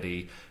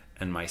sobriety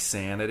and my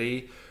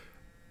sanity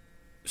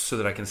so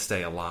that I can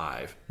stay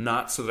alive.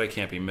 Not so that I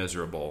can't be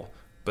miserable,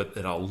 but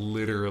that I'll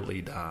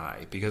literally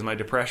die. Because my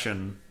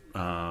depression,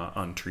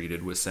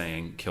 untreated, was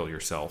saying, kill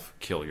yourself,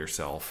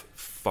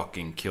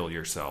 fucking kill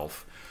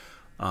yourself.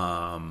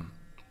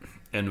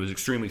 And it was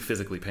extremely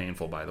physically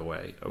painful, by the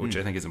way, which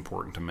I think is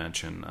important to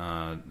mention.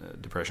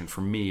 Depression, for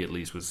me at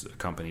least, was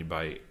accompanied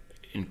by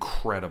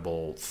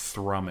incredible,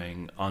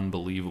 thrumming,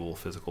 unbelievable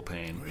physical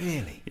pain.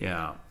 Really?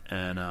 Yeah.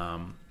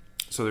 And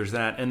so there's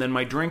that. And then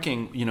my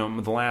drinking,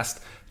 the last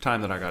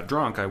time that I got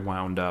drunk, I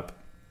wound up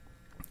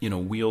in a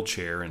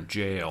wheelchair in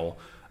jail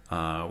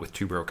with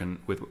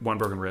one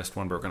broken wrist,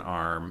 one broken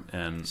arm,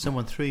 and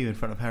Someone threw you in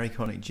front of Harry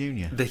Connick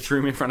Jr. They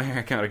threw me in front of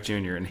Harry Connick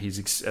Jr. and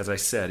he's, as I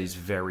said, he's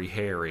very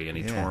hairy, and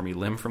he tore me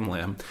limb from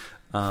limb.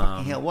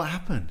 Fucking hell, what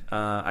happened?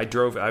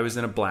 I was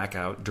in a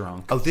blackout,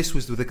 drunk. Oh, this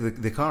was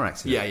the car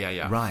accident?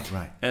 Yeah.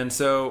 Right. And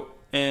so,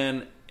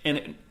 and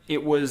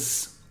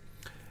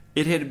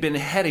it had been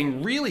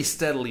heading really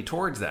steadily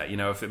towards that.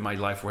 If my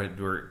life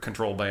were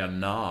controlled by a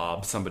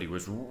knob, somebody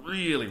was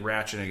really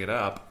ratcheting it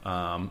up.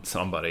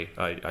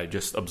 I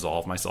just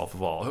absolved myself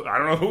of all. I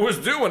don't know who was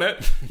doing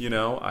it.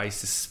 I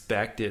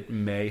suspect it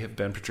may have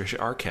been Patricia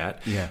Arquette.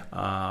 Yeah.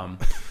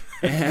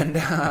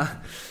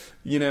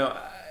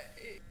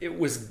 It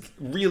was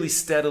really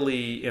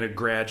steadily, in a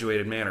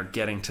graduated manner,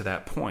 getting to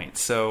that point.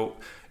 So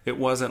it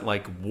wasn't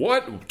like,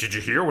 what? Did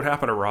you hear what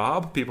happened to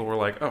Rob? People were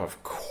like, oh,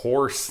 of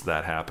course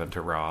that happened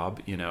to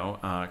Rob,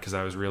 because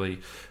I was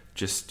really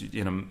just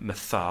in a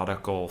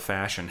methodical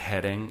fashion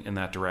heading in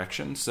that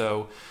direction.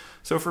 So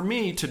for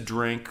me, to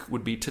drink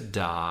would be to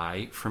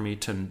die. For me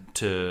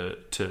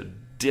to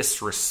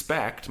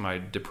disrespect my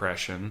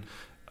depression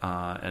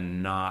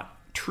and not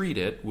treat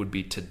it would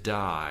be to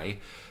die.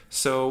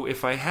 So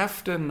if I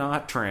have to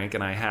not drink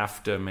and I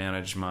have to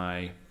manage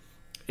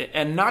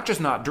and not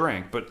just not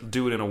drink, but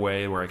do it in a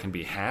way where I can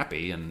be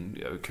happy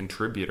and a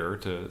contributor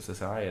to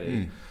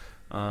society.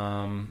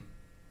 I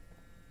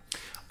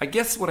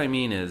guess what I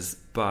mean is,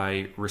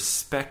 by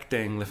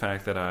respecting the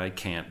fact that I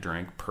can't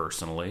drink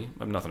personally,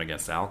 I have nothing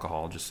against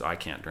alcohol, just I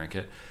can't drink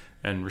it,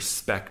 and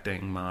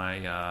respecting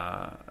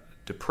my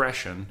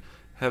depression,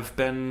 have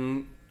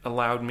been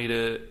allowed me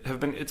to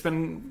it's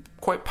been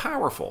quite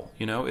powerful.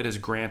 It has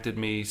granted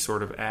me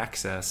sort of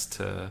access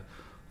to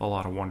a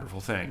lot of wonderful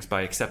things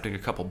by accepting a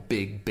couple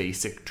big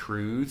basic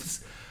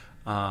truths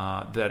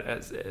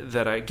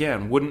that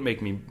again wouldn't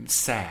make me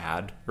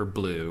sad or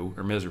blue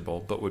or miserable,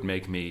 but would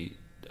make me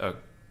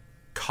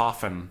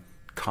coffin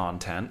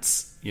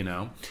contents,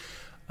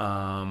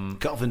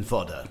 Coffin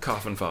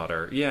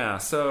fodder. Yeah.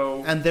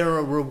 So, and there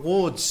are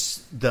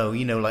rewards, though,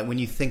 like when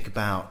you think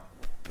about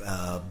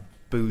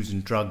booze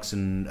and drugs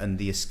and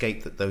the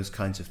escape that those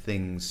kinds of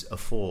things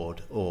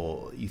afford,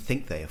 or you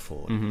think they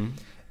afford,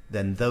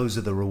 then those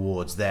are the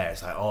rewards there.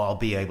 It's like, I'll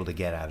be able to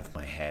get out of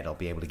my head. I'll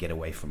be able to get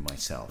away from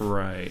myself.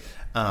 Right.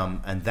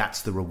 And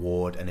that's the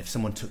reward. And if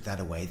someone took that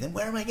away, then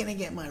where am I going to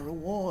get my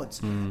rewards?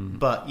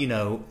 But,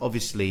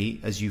 obviously,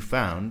 as you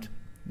found,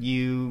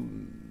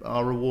 you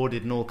are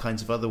rewarded in all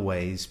kinds of other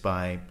ways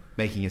by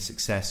making a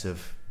success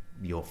of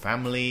your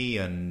family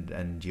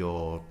and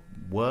your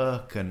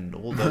work and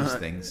all those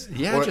things.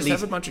 Yeah, or just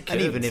have a bunch of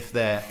kids. And even if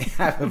they're...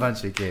 have a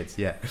bunch of kids,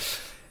 yeah.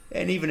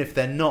 And even if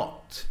they're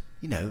not...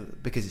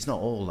 because it's not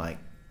all like,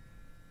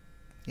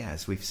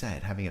 as we've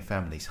said, having a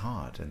family's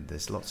hard, and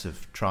there's lots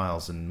of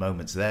trials and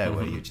moments there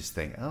where you just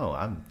think, oh,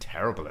 I'm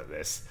terrible at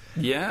this.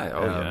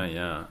 Yeah.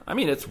 Yeah. I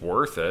mean, it's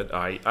worth it.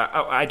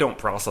 I don't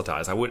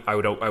proselytize. I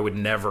would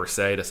never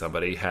say to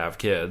somebody, have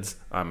kids.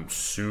 I'm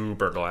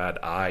super glad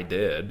I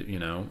did,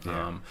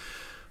 Yeah.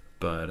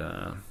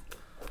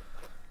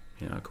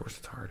 Of course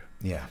it's hard.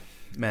 Yeah.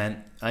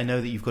 Man, I know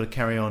that you've got to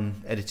carry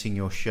on editing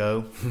your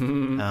show,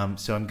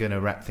 so I'm going to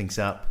wrap things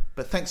up.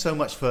 But thanks so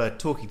much for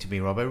talking to me,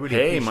 Rob. I really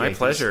appreciate it. My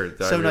pleasure.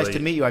 So nice to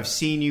meet you. I've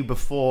seen you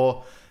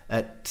before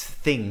at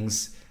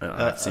things.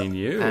 I've seen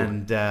you.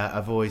 And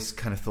I've always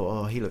kind of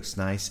thought, he looks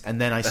nice.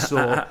 And then I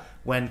saw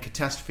when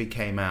Catastrophe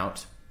came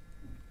out,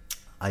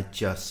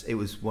 it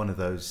was one of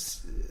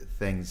those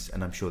things,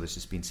 and I'm sure this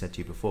has been said to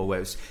you before,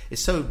 where it's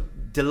so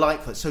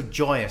delightful, it's so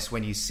joyous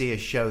when you see a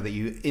show that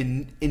you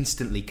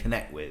instantly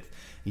connect with.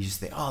 You just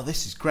think,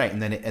 this is great,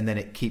 and then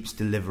it keeps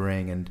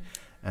delivering,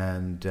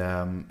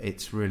 and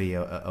it's really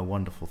a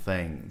wonderful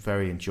thing,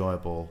 very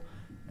enjoyable,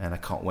 and I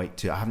can't wait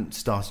to. I haven't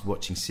started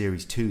watching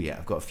series 2 yet.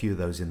 I've got a few of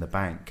those in the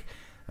bank,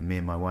 and me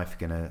and my wife are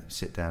going to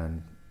sit down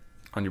and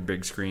on your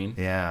big screen,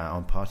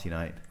 on party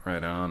night.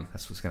 Right on.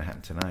 That's what's going to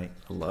happen tonight.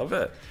 I love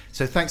it.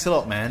 So thanks a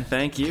lot, man.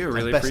 Thank you.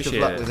 Really best appreciate it.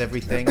 Best of luck with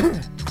everything.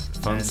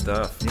 Fun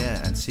stuff.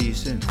 Yeah, and see you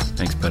soon.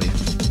 Thanks, buddy.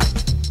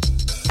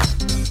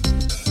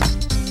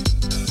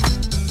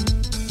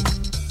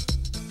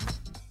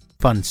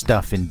 Fun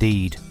stuff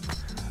indeed.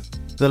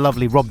 The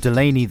lovely Rob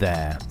Delaney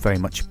there. Very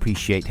much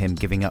appreciate him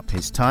giving up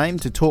his time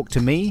to talk to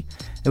me.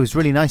 It was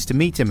really nice to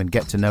meet him and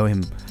get to know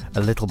him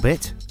a little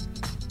bit.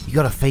 You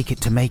gotta fake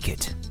it to make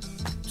it.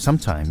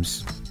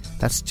 Sometimes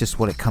that's just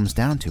what it comes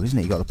down to, isn't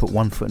it? You gotta put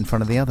one foot in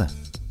front of the other.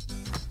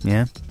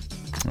 Yeah?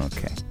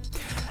 Okay.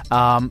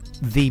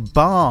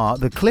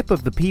 The clip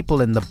of the people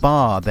in the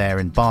bar there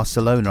in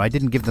Barcelona, I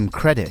didn't give them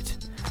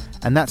credit.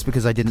 And that's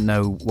because I didn't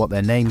know what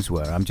their names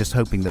were. I'm just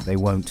hoping that they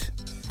won't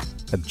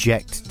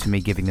object to me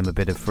giving them a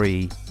bit of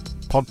free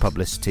pod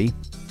publicity.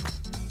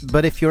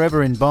 But if you're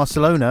ever in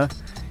Barcelona,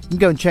 you can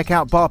go and check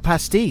out Bar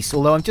Pastis,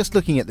 although I'm just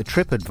looking at the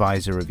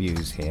TripAdvisor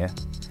reviews here,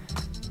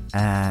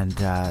 and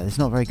there's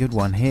not a very good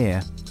one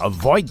here.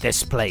 Avoid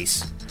this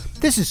place.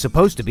 This is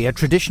supposed to be a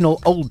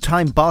traditional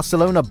old-time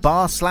Barcelona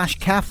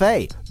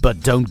bar/cafe,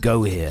 but don't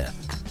go here.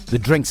 The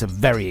drinks are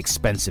very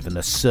expensive and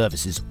the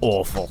service is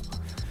awful.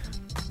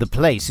 The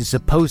place is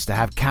supposed to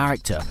have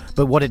character,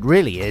 but what it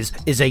really is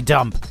a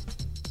dump.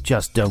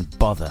 Just don't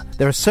bother.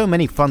 There are so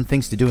many fun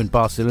things to do in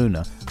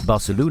Barcelona.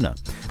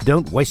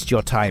 Don't waste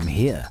your time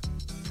here.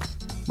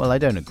 Well, I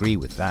don't agree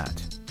with that.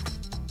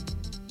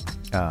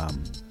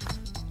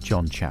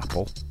 John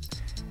Chappell.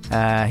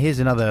 Here's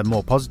another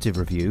more positive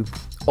review.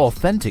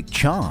 Authentic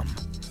charm.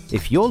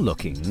 If you're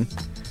looking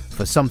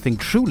for something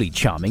truly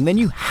charming, then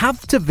you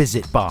have to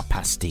visit Bar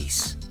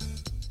Pastis.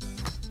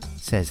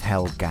 Says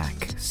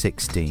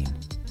Helgak16.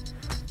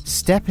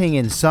 Stepping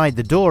inside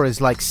the door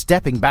is like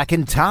stepping back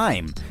in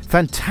time.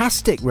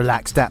 Fantastic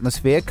relaxed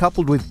atmosphere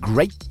coupled with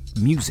great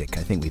music.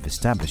 I think we've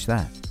established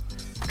that.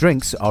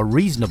 Drinks are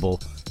reasonable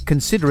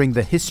considering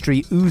the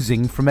history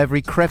oozing from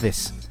every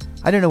crevice.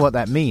 I don't know what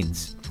that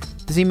means.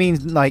 Does he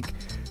mean like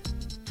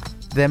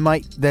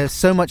there's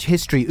so much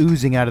history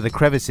oozing out of the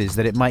crevices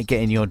that it might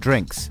get in your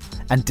drinks?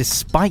 And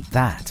despite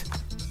that,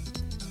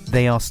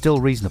 they are still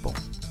reasonable.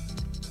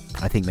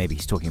 I think maybe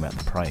he's talking about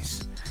the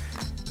price.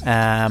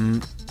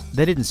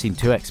 They didn't seem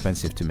too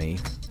expensive to me.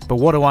 But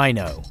what do I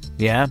know?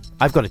 Yeah?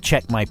 I've got to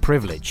check my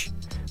privilege.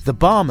 The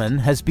barman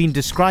has been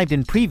described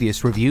in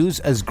previous reviews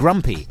as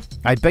grumpy.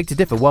 I beg to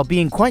differ. While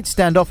being quite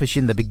standoffish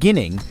in the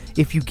beginning,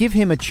 if you give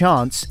him a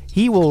chance,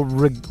 he will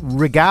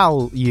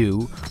regale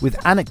you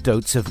with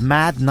anecdotes of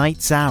mad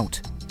nights out.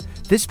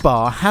 This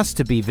bar has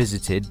to be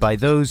visited by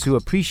those who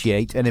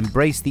appreciate and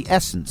embrace the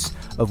essence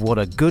of what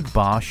a good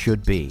bar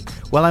should be.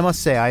 Well, I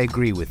must say I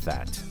agree with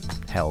that,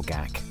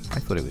 Helgak. I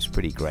thought it was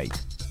pretty great.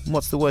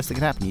 What's the worst that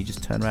can happen? You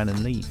just turn around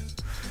and leave.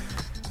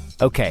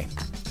 Okay,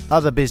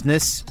 other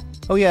business.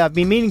 Oh yeah, I've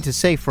been meaning to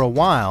say for a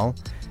while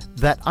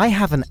that I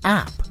have an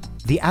app,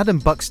 the Adam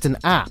Buxton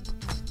app.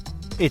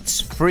 It's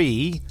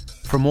free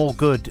from all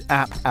good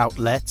app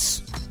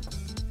outlets,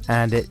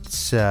 and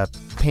it's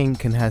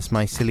pink and has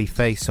my silly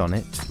face on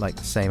it, like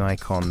the same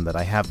icon that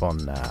I have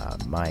on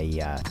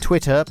my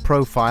Twitter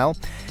profile.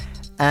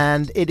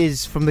 And it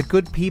is from the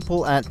good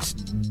people at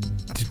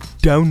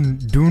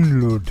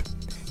Download.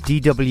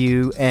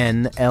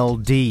 DWNLD,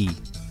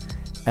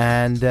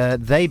 and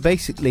they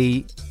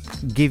basically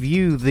give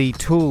you the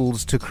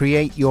tools to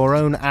create your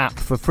own app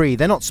for free.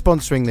 They're not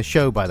sponsoring the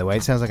show, by the way.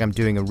 It sounds like I'm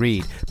doing a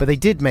read, but they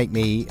did make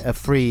me a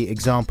free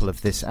example of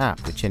this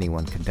app, which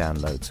anyone can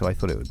download, so I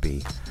thought it would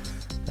be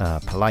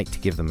polite to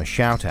give them a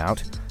shout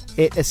out.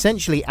 It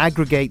essentially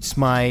aggregates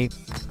my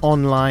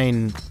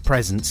online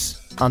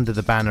presence under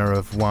the banner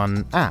of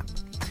one app,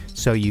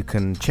 so you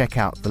can check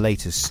out the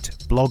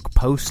latest blog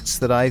posts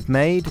that I've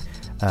made,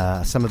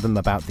 some of them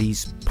about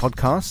these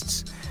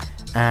podcasts,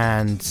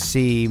 and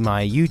see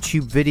my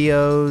YouTube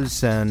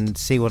videos and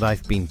see what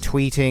I've been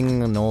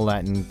tweeting and all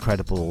that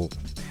incredible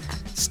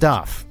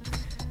stuff.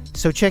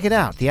 So check it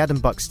out, the Adam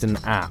Buxton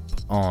app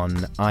on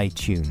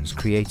iTunes,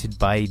 created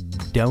by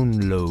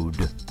Download,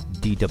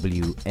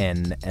 DWNLD,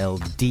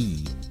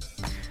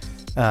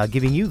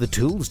 giving you the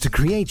tools to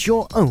create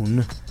your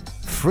own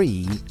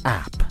free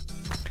app.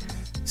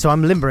 So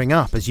I'm limbering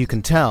up, as you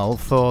can tell,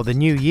 for the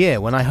new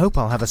year, when I hope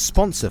I'll have a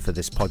sponsor for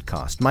this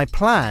podcast. My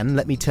plan,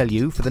 let me tell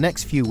you, for the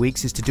next few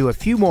weeks is to do a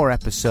few more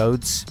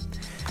episodes,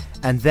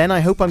 and then I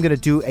hope I'm going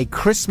to do a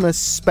Christmas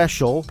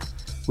special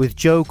with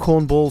Joe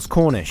Cornballs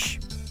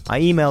Cornish. I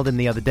emailed him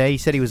the other day. He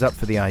said he was up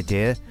for the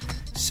idea,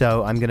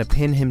 so I'm going to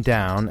pin him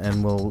down,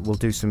 and we'll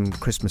do some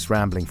Christmas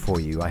rambling for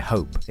you, I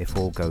hope, if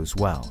all goes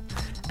well.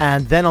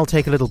 And then I'll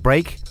take a little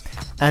break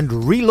and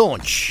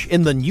relaunch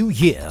in the new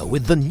year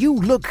with the new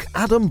look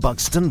Adam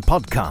Buxton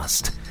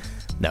podcast.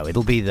 No,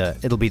 it'll be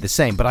the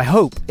same, but I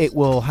hope it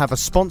will have a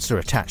sponsor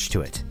attached to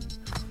it.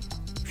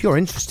 If you're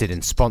interested in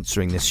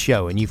sponsoring this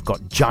show and you've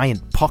got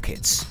giant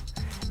pockets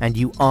and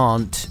you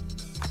aren't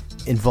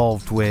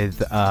involved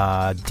with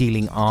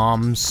dealing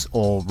arms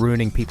or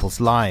ruining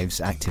people's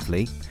lives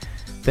actively,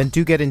 then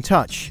do get in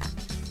touch.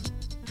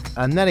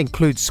 And that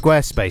includes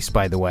Squarespace,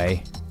 by the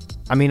way.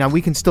 I mean,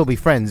 we can still be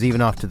friends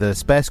even after the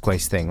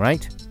Squarespace thing,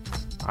 right?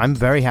 I'm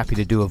very happy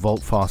to do a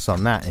volte-face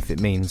on that if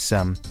it means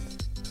some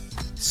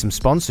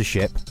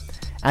sponsorship.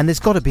 And there's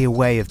got to be a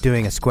way of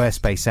doing a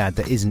Squarespace ad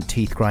that isn't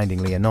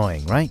teeth-grindingly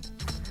annoying, right?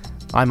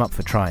 I'm up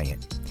for trying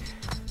it.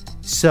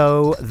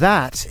 So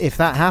that, if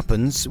that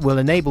happens, will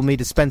enable me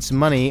to spend some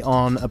money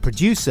on a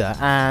producer.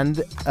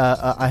 And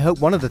I hope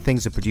one of the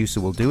things a producer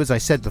will do, as I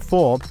said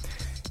before,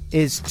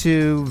 is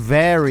to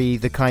vary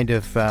the kind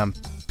of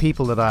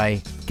people that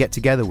I get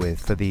together with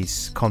for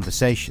these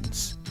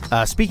conversations.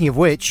 Speaking of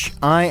which,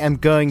 I am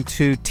going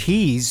to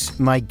tease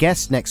my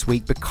guest next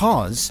week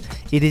because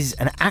it is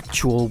an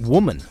actual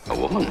woman. A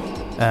woman?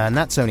 And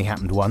that's only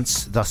happened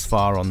once thus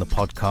far on the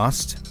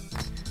podcast.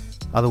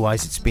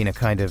 Otherwise, it's been a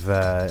kind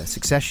of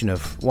succession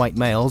of white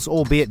males,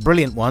 albeit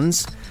brilliant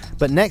ones.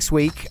 But next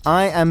week,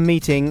 I am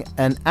meeting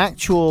an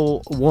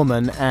actual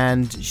woman,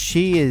 and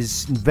she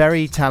is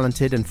very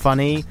talented and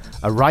funny,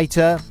 a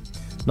writer,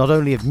 not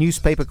only of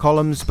newspaper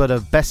columns, but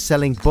of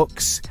best-selling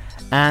books,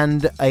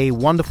 and a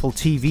wonderful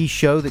TV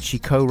show that she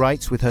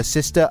co-writes with her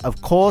sister.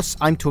 Of course,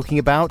 I'm talking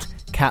about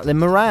Caitlin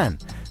Moran.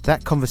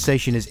 That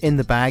conversation is in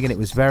the bag, and it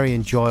was very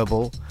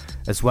enjoyable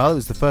as well. It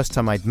was the first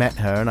time I'd met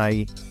her, and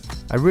I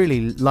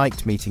really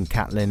liked meeting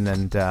Caitlin,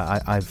 and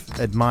I've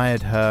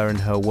admired her and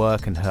her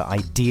work and her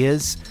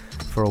ideas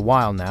for a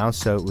while now,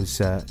 so it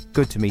was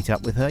good to meet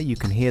up with her. You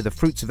can hear the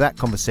fruits of that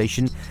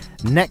conversation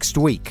next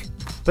week.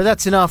 But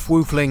that's enough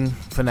woofling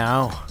for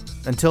now.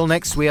 Until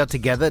next we are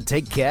together,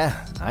 take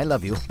care. I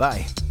love you.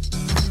 Bye.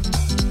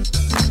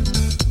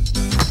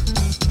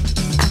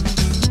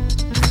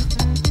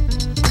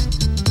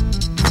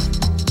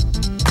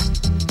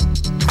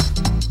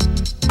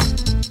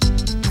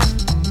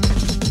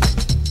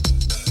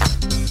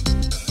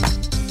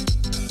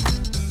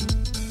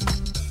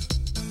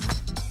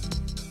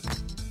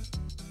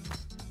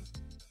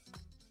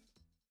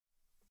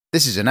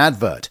 This is an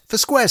advert for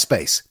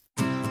Squarespace.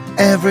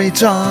 Every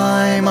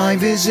time I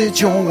visit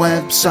your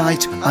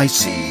website, I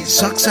see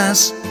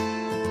success.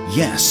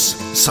 Yes,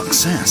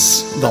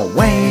 success. The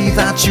way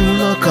that you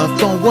look at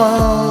the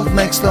world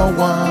makes the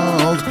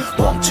world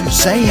want to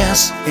say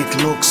yes. It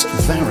looks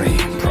very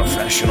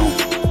professional.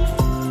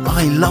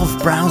 I love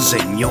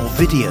browsing your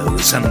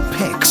videos and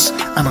pics,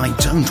 and I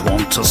don't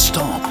want to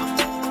stop.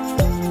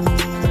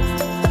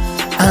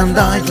 And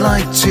I'd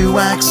like to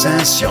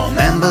access your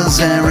members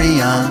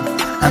area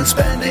and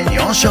spend in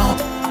your shop.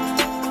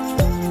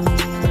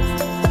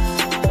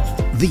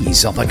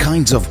 These are the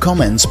kinds of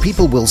comments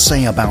people will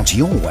say about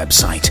your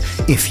website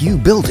if you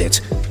build it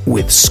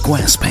with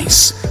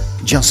Squarespace.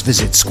 Just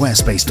visit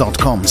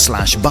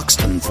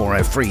squarespace.com/Buxton for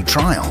a free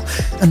trial.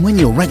 And when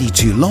you're ready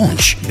to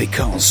launch,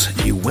 because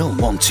you will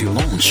want to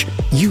launch,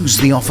 use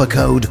the offer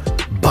code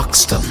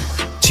BUXTON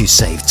to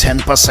save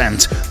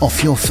 10%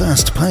 off your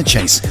first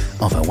purchase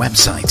of a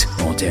website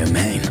or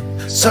domain.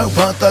 So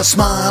put the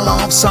smile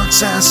of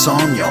success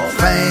on your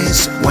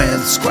face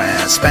with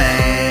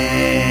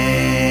Squarespace.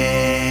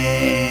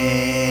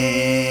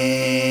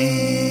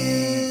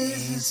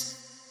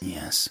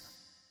 Yes.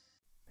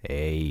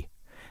 Hey.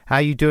 How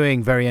you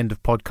doing, very end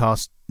of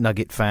podcast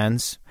Nugget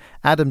fans?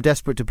 Adam,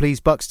 desperate to please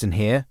Buxton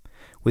here,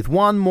 with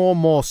one more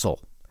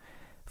morsel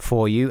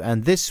for you.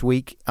 And this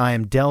week I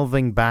am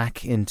delving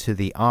back into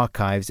the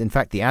archives, in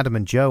fact the Adam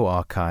and Joe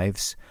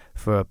archives,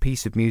 for a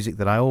piece of music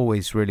that I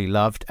always really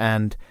loved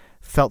and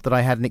felt that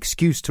I had an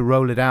excuse to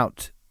roll it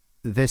out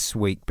this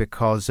week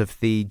because of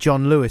the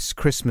John Lewis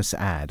Christmas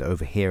ad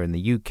over here in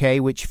the UK,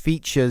 which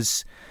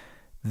features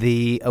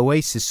the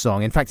Oasis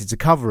song. In fact, it's a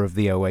cover of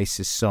the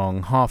Oasis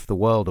song Half the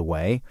World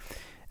Away,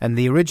 and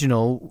the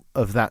original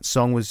of that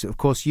song was, of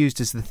course, used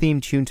as the theme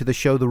tune to the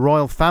show The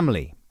Royal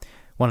Family,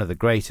 one of the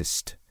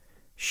greatest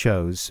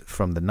shows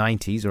from the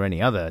 90s, or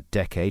any other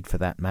decade for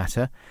that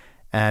matter.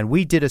 And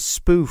we did a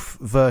spoof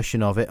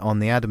version of it on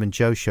the Adam and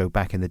Joe show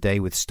back in the day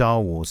with Star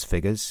Wars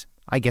figures.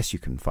 I guess you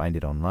can find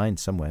it online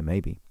somewhere,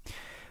 maybe.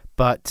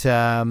 But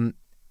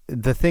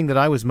the thing that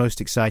I was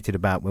most excited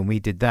about when we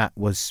did that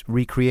was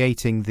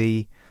recreating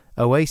the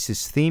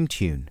Oasis theme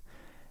tune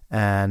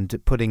and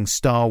putting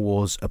Star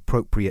Wars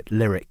appropriate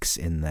lyrics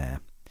in there.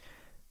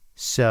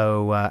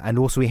 So, and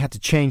also we had to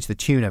change the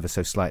tune ever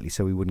so slightly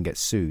so we wouldn't get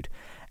sued.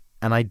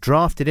 And I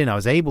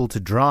was able to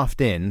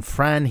draft in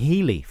Fran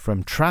Healy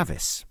from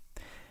Travis.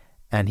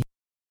 And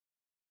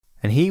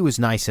he was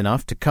nice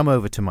enough to come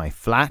over to my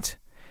flat,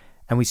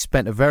 and we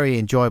spent a very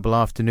enjoyable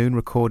afternoon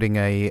recording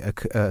a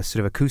sort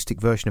of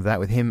acoustic version of that,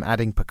 with him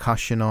adding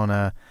percussion on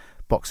a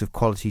box of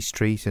Quality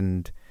Street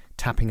and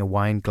tapping a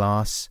wine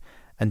glass,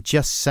 and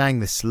just sang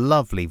this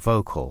lovely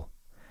vocal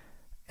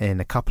in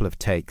a couple of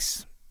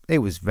takes. It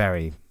was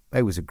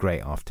a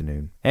great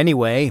afternoon.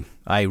 Anyway,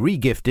 I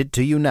re-gifted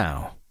to you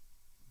now.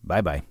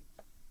 Bye-bye.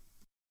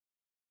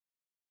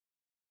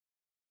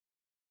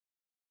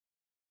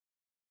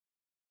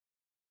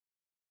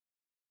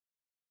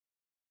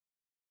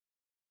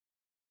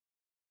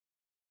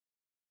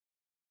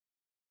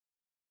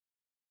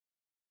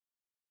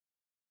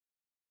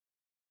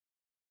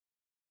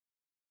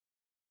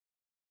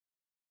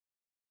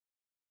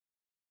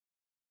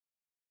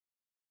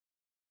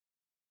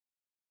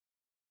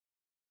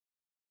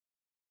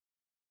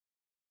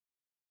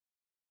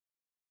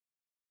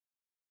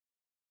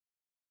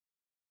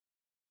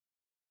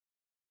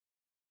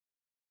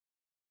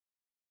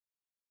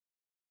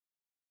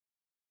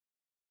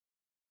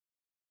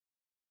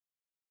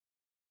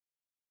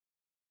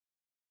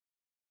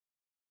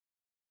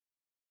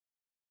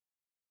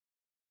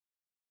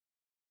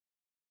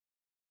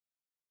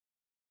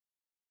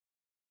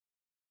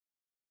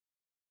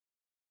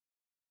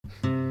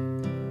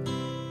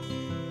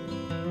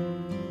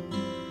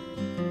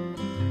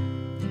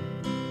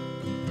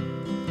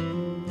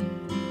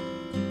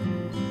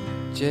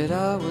 Yet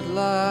I would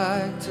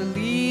like to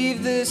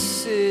leave this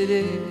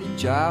city.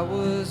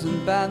 Jawas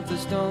and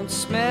panthers don't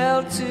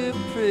smell too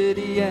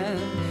pretty, and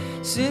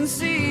since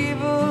the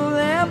evil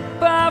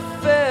empire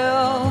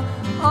fell,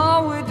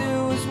 all we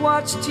do is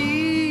watch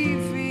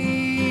TV.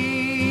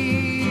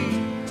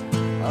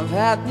 I've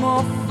had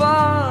more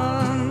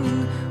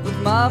fun with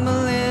my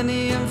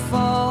Millennium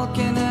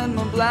Falcon and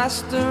my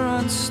blaster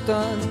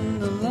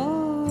unstunned a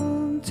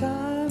long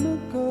time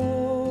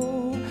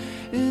ago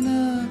in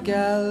a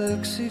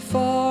galaxy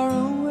far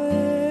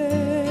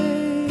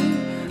away,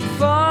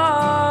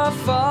 far,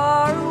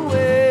 far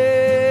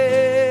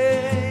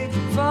away,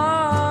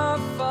 far,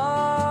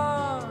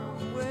 far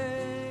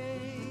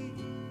away.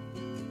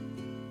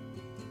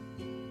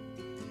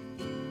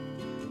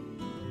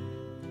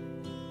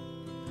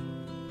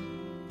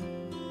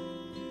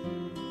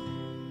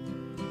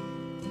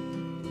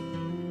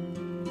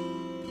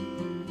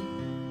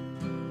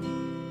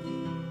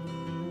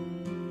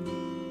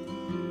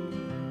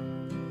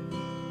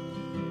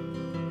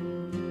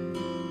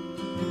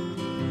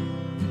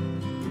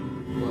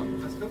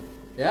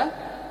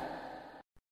 Yeah?